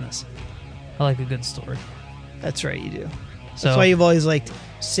non-stiffness. I like a good story. That's right, you do. So That's why you've always liked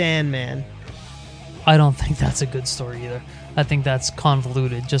Sandman. I don't think that's a good story either. I think that's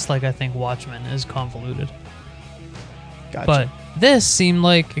convoluted, just like I think Watchmen is convoluted. Gotcha. But this seemed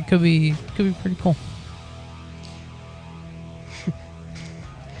like it could be pretty cool.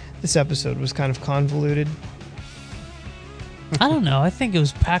 This episode was kind of convoluted. I don't know. I think it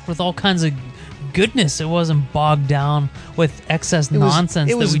was packed with all kinds of goodness. It wasn't bogged down with excess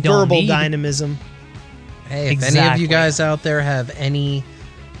nonsense It was that we don't verbal need. dynamism. Hey, if any of Exactly. you guys out there have any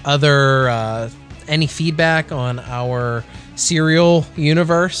other any feedback on our serial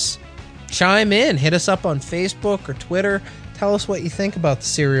universe, chime in. Hit us up on Facebook or Twitter. Tell us what you think about the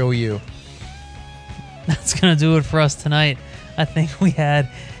Serial U. That's gonna do it for us tonight. I think we had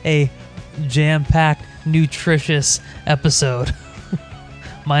a jam-packed, nutritious episode.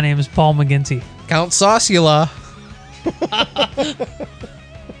 My name is Paul McGinty. Count Saucula.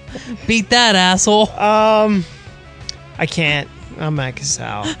 Beat that, asshole. I can't. I'm Matt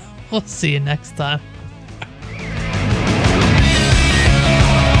Casal. We'll see you next time.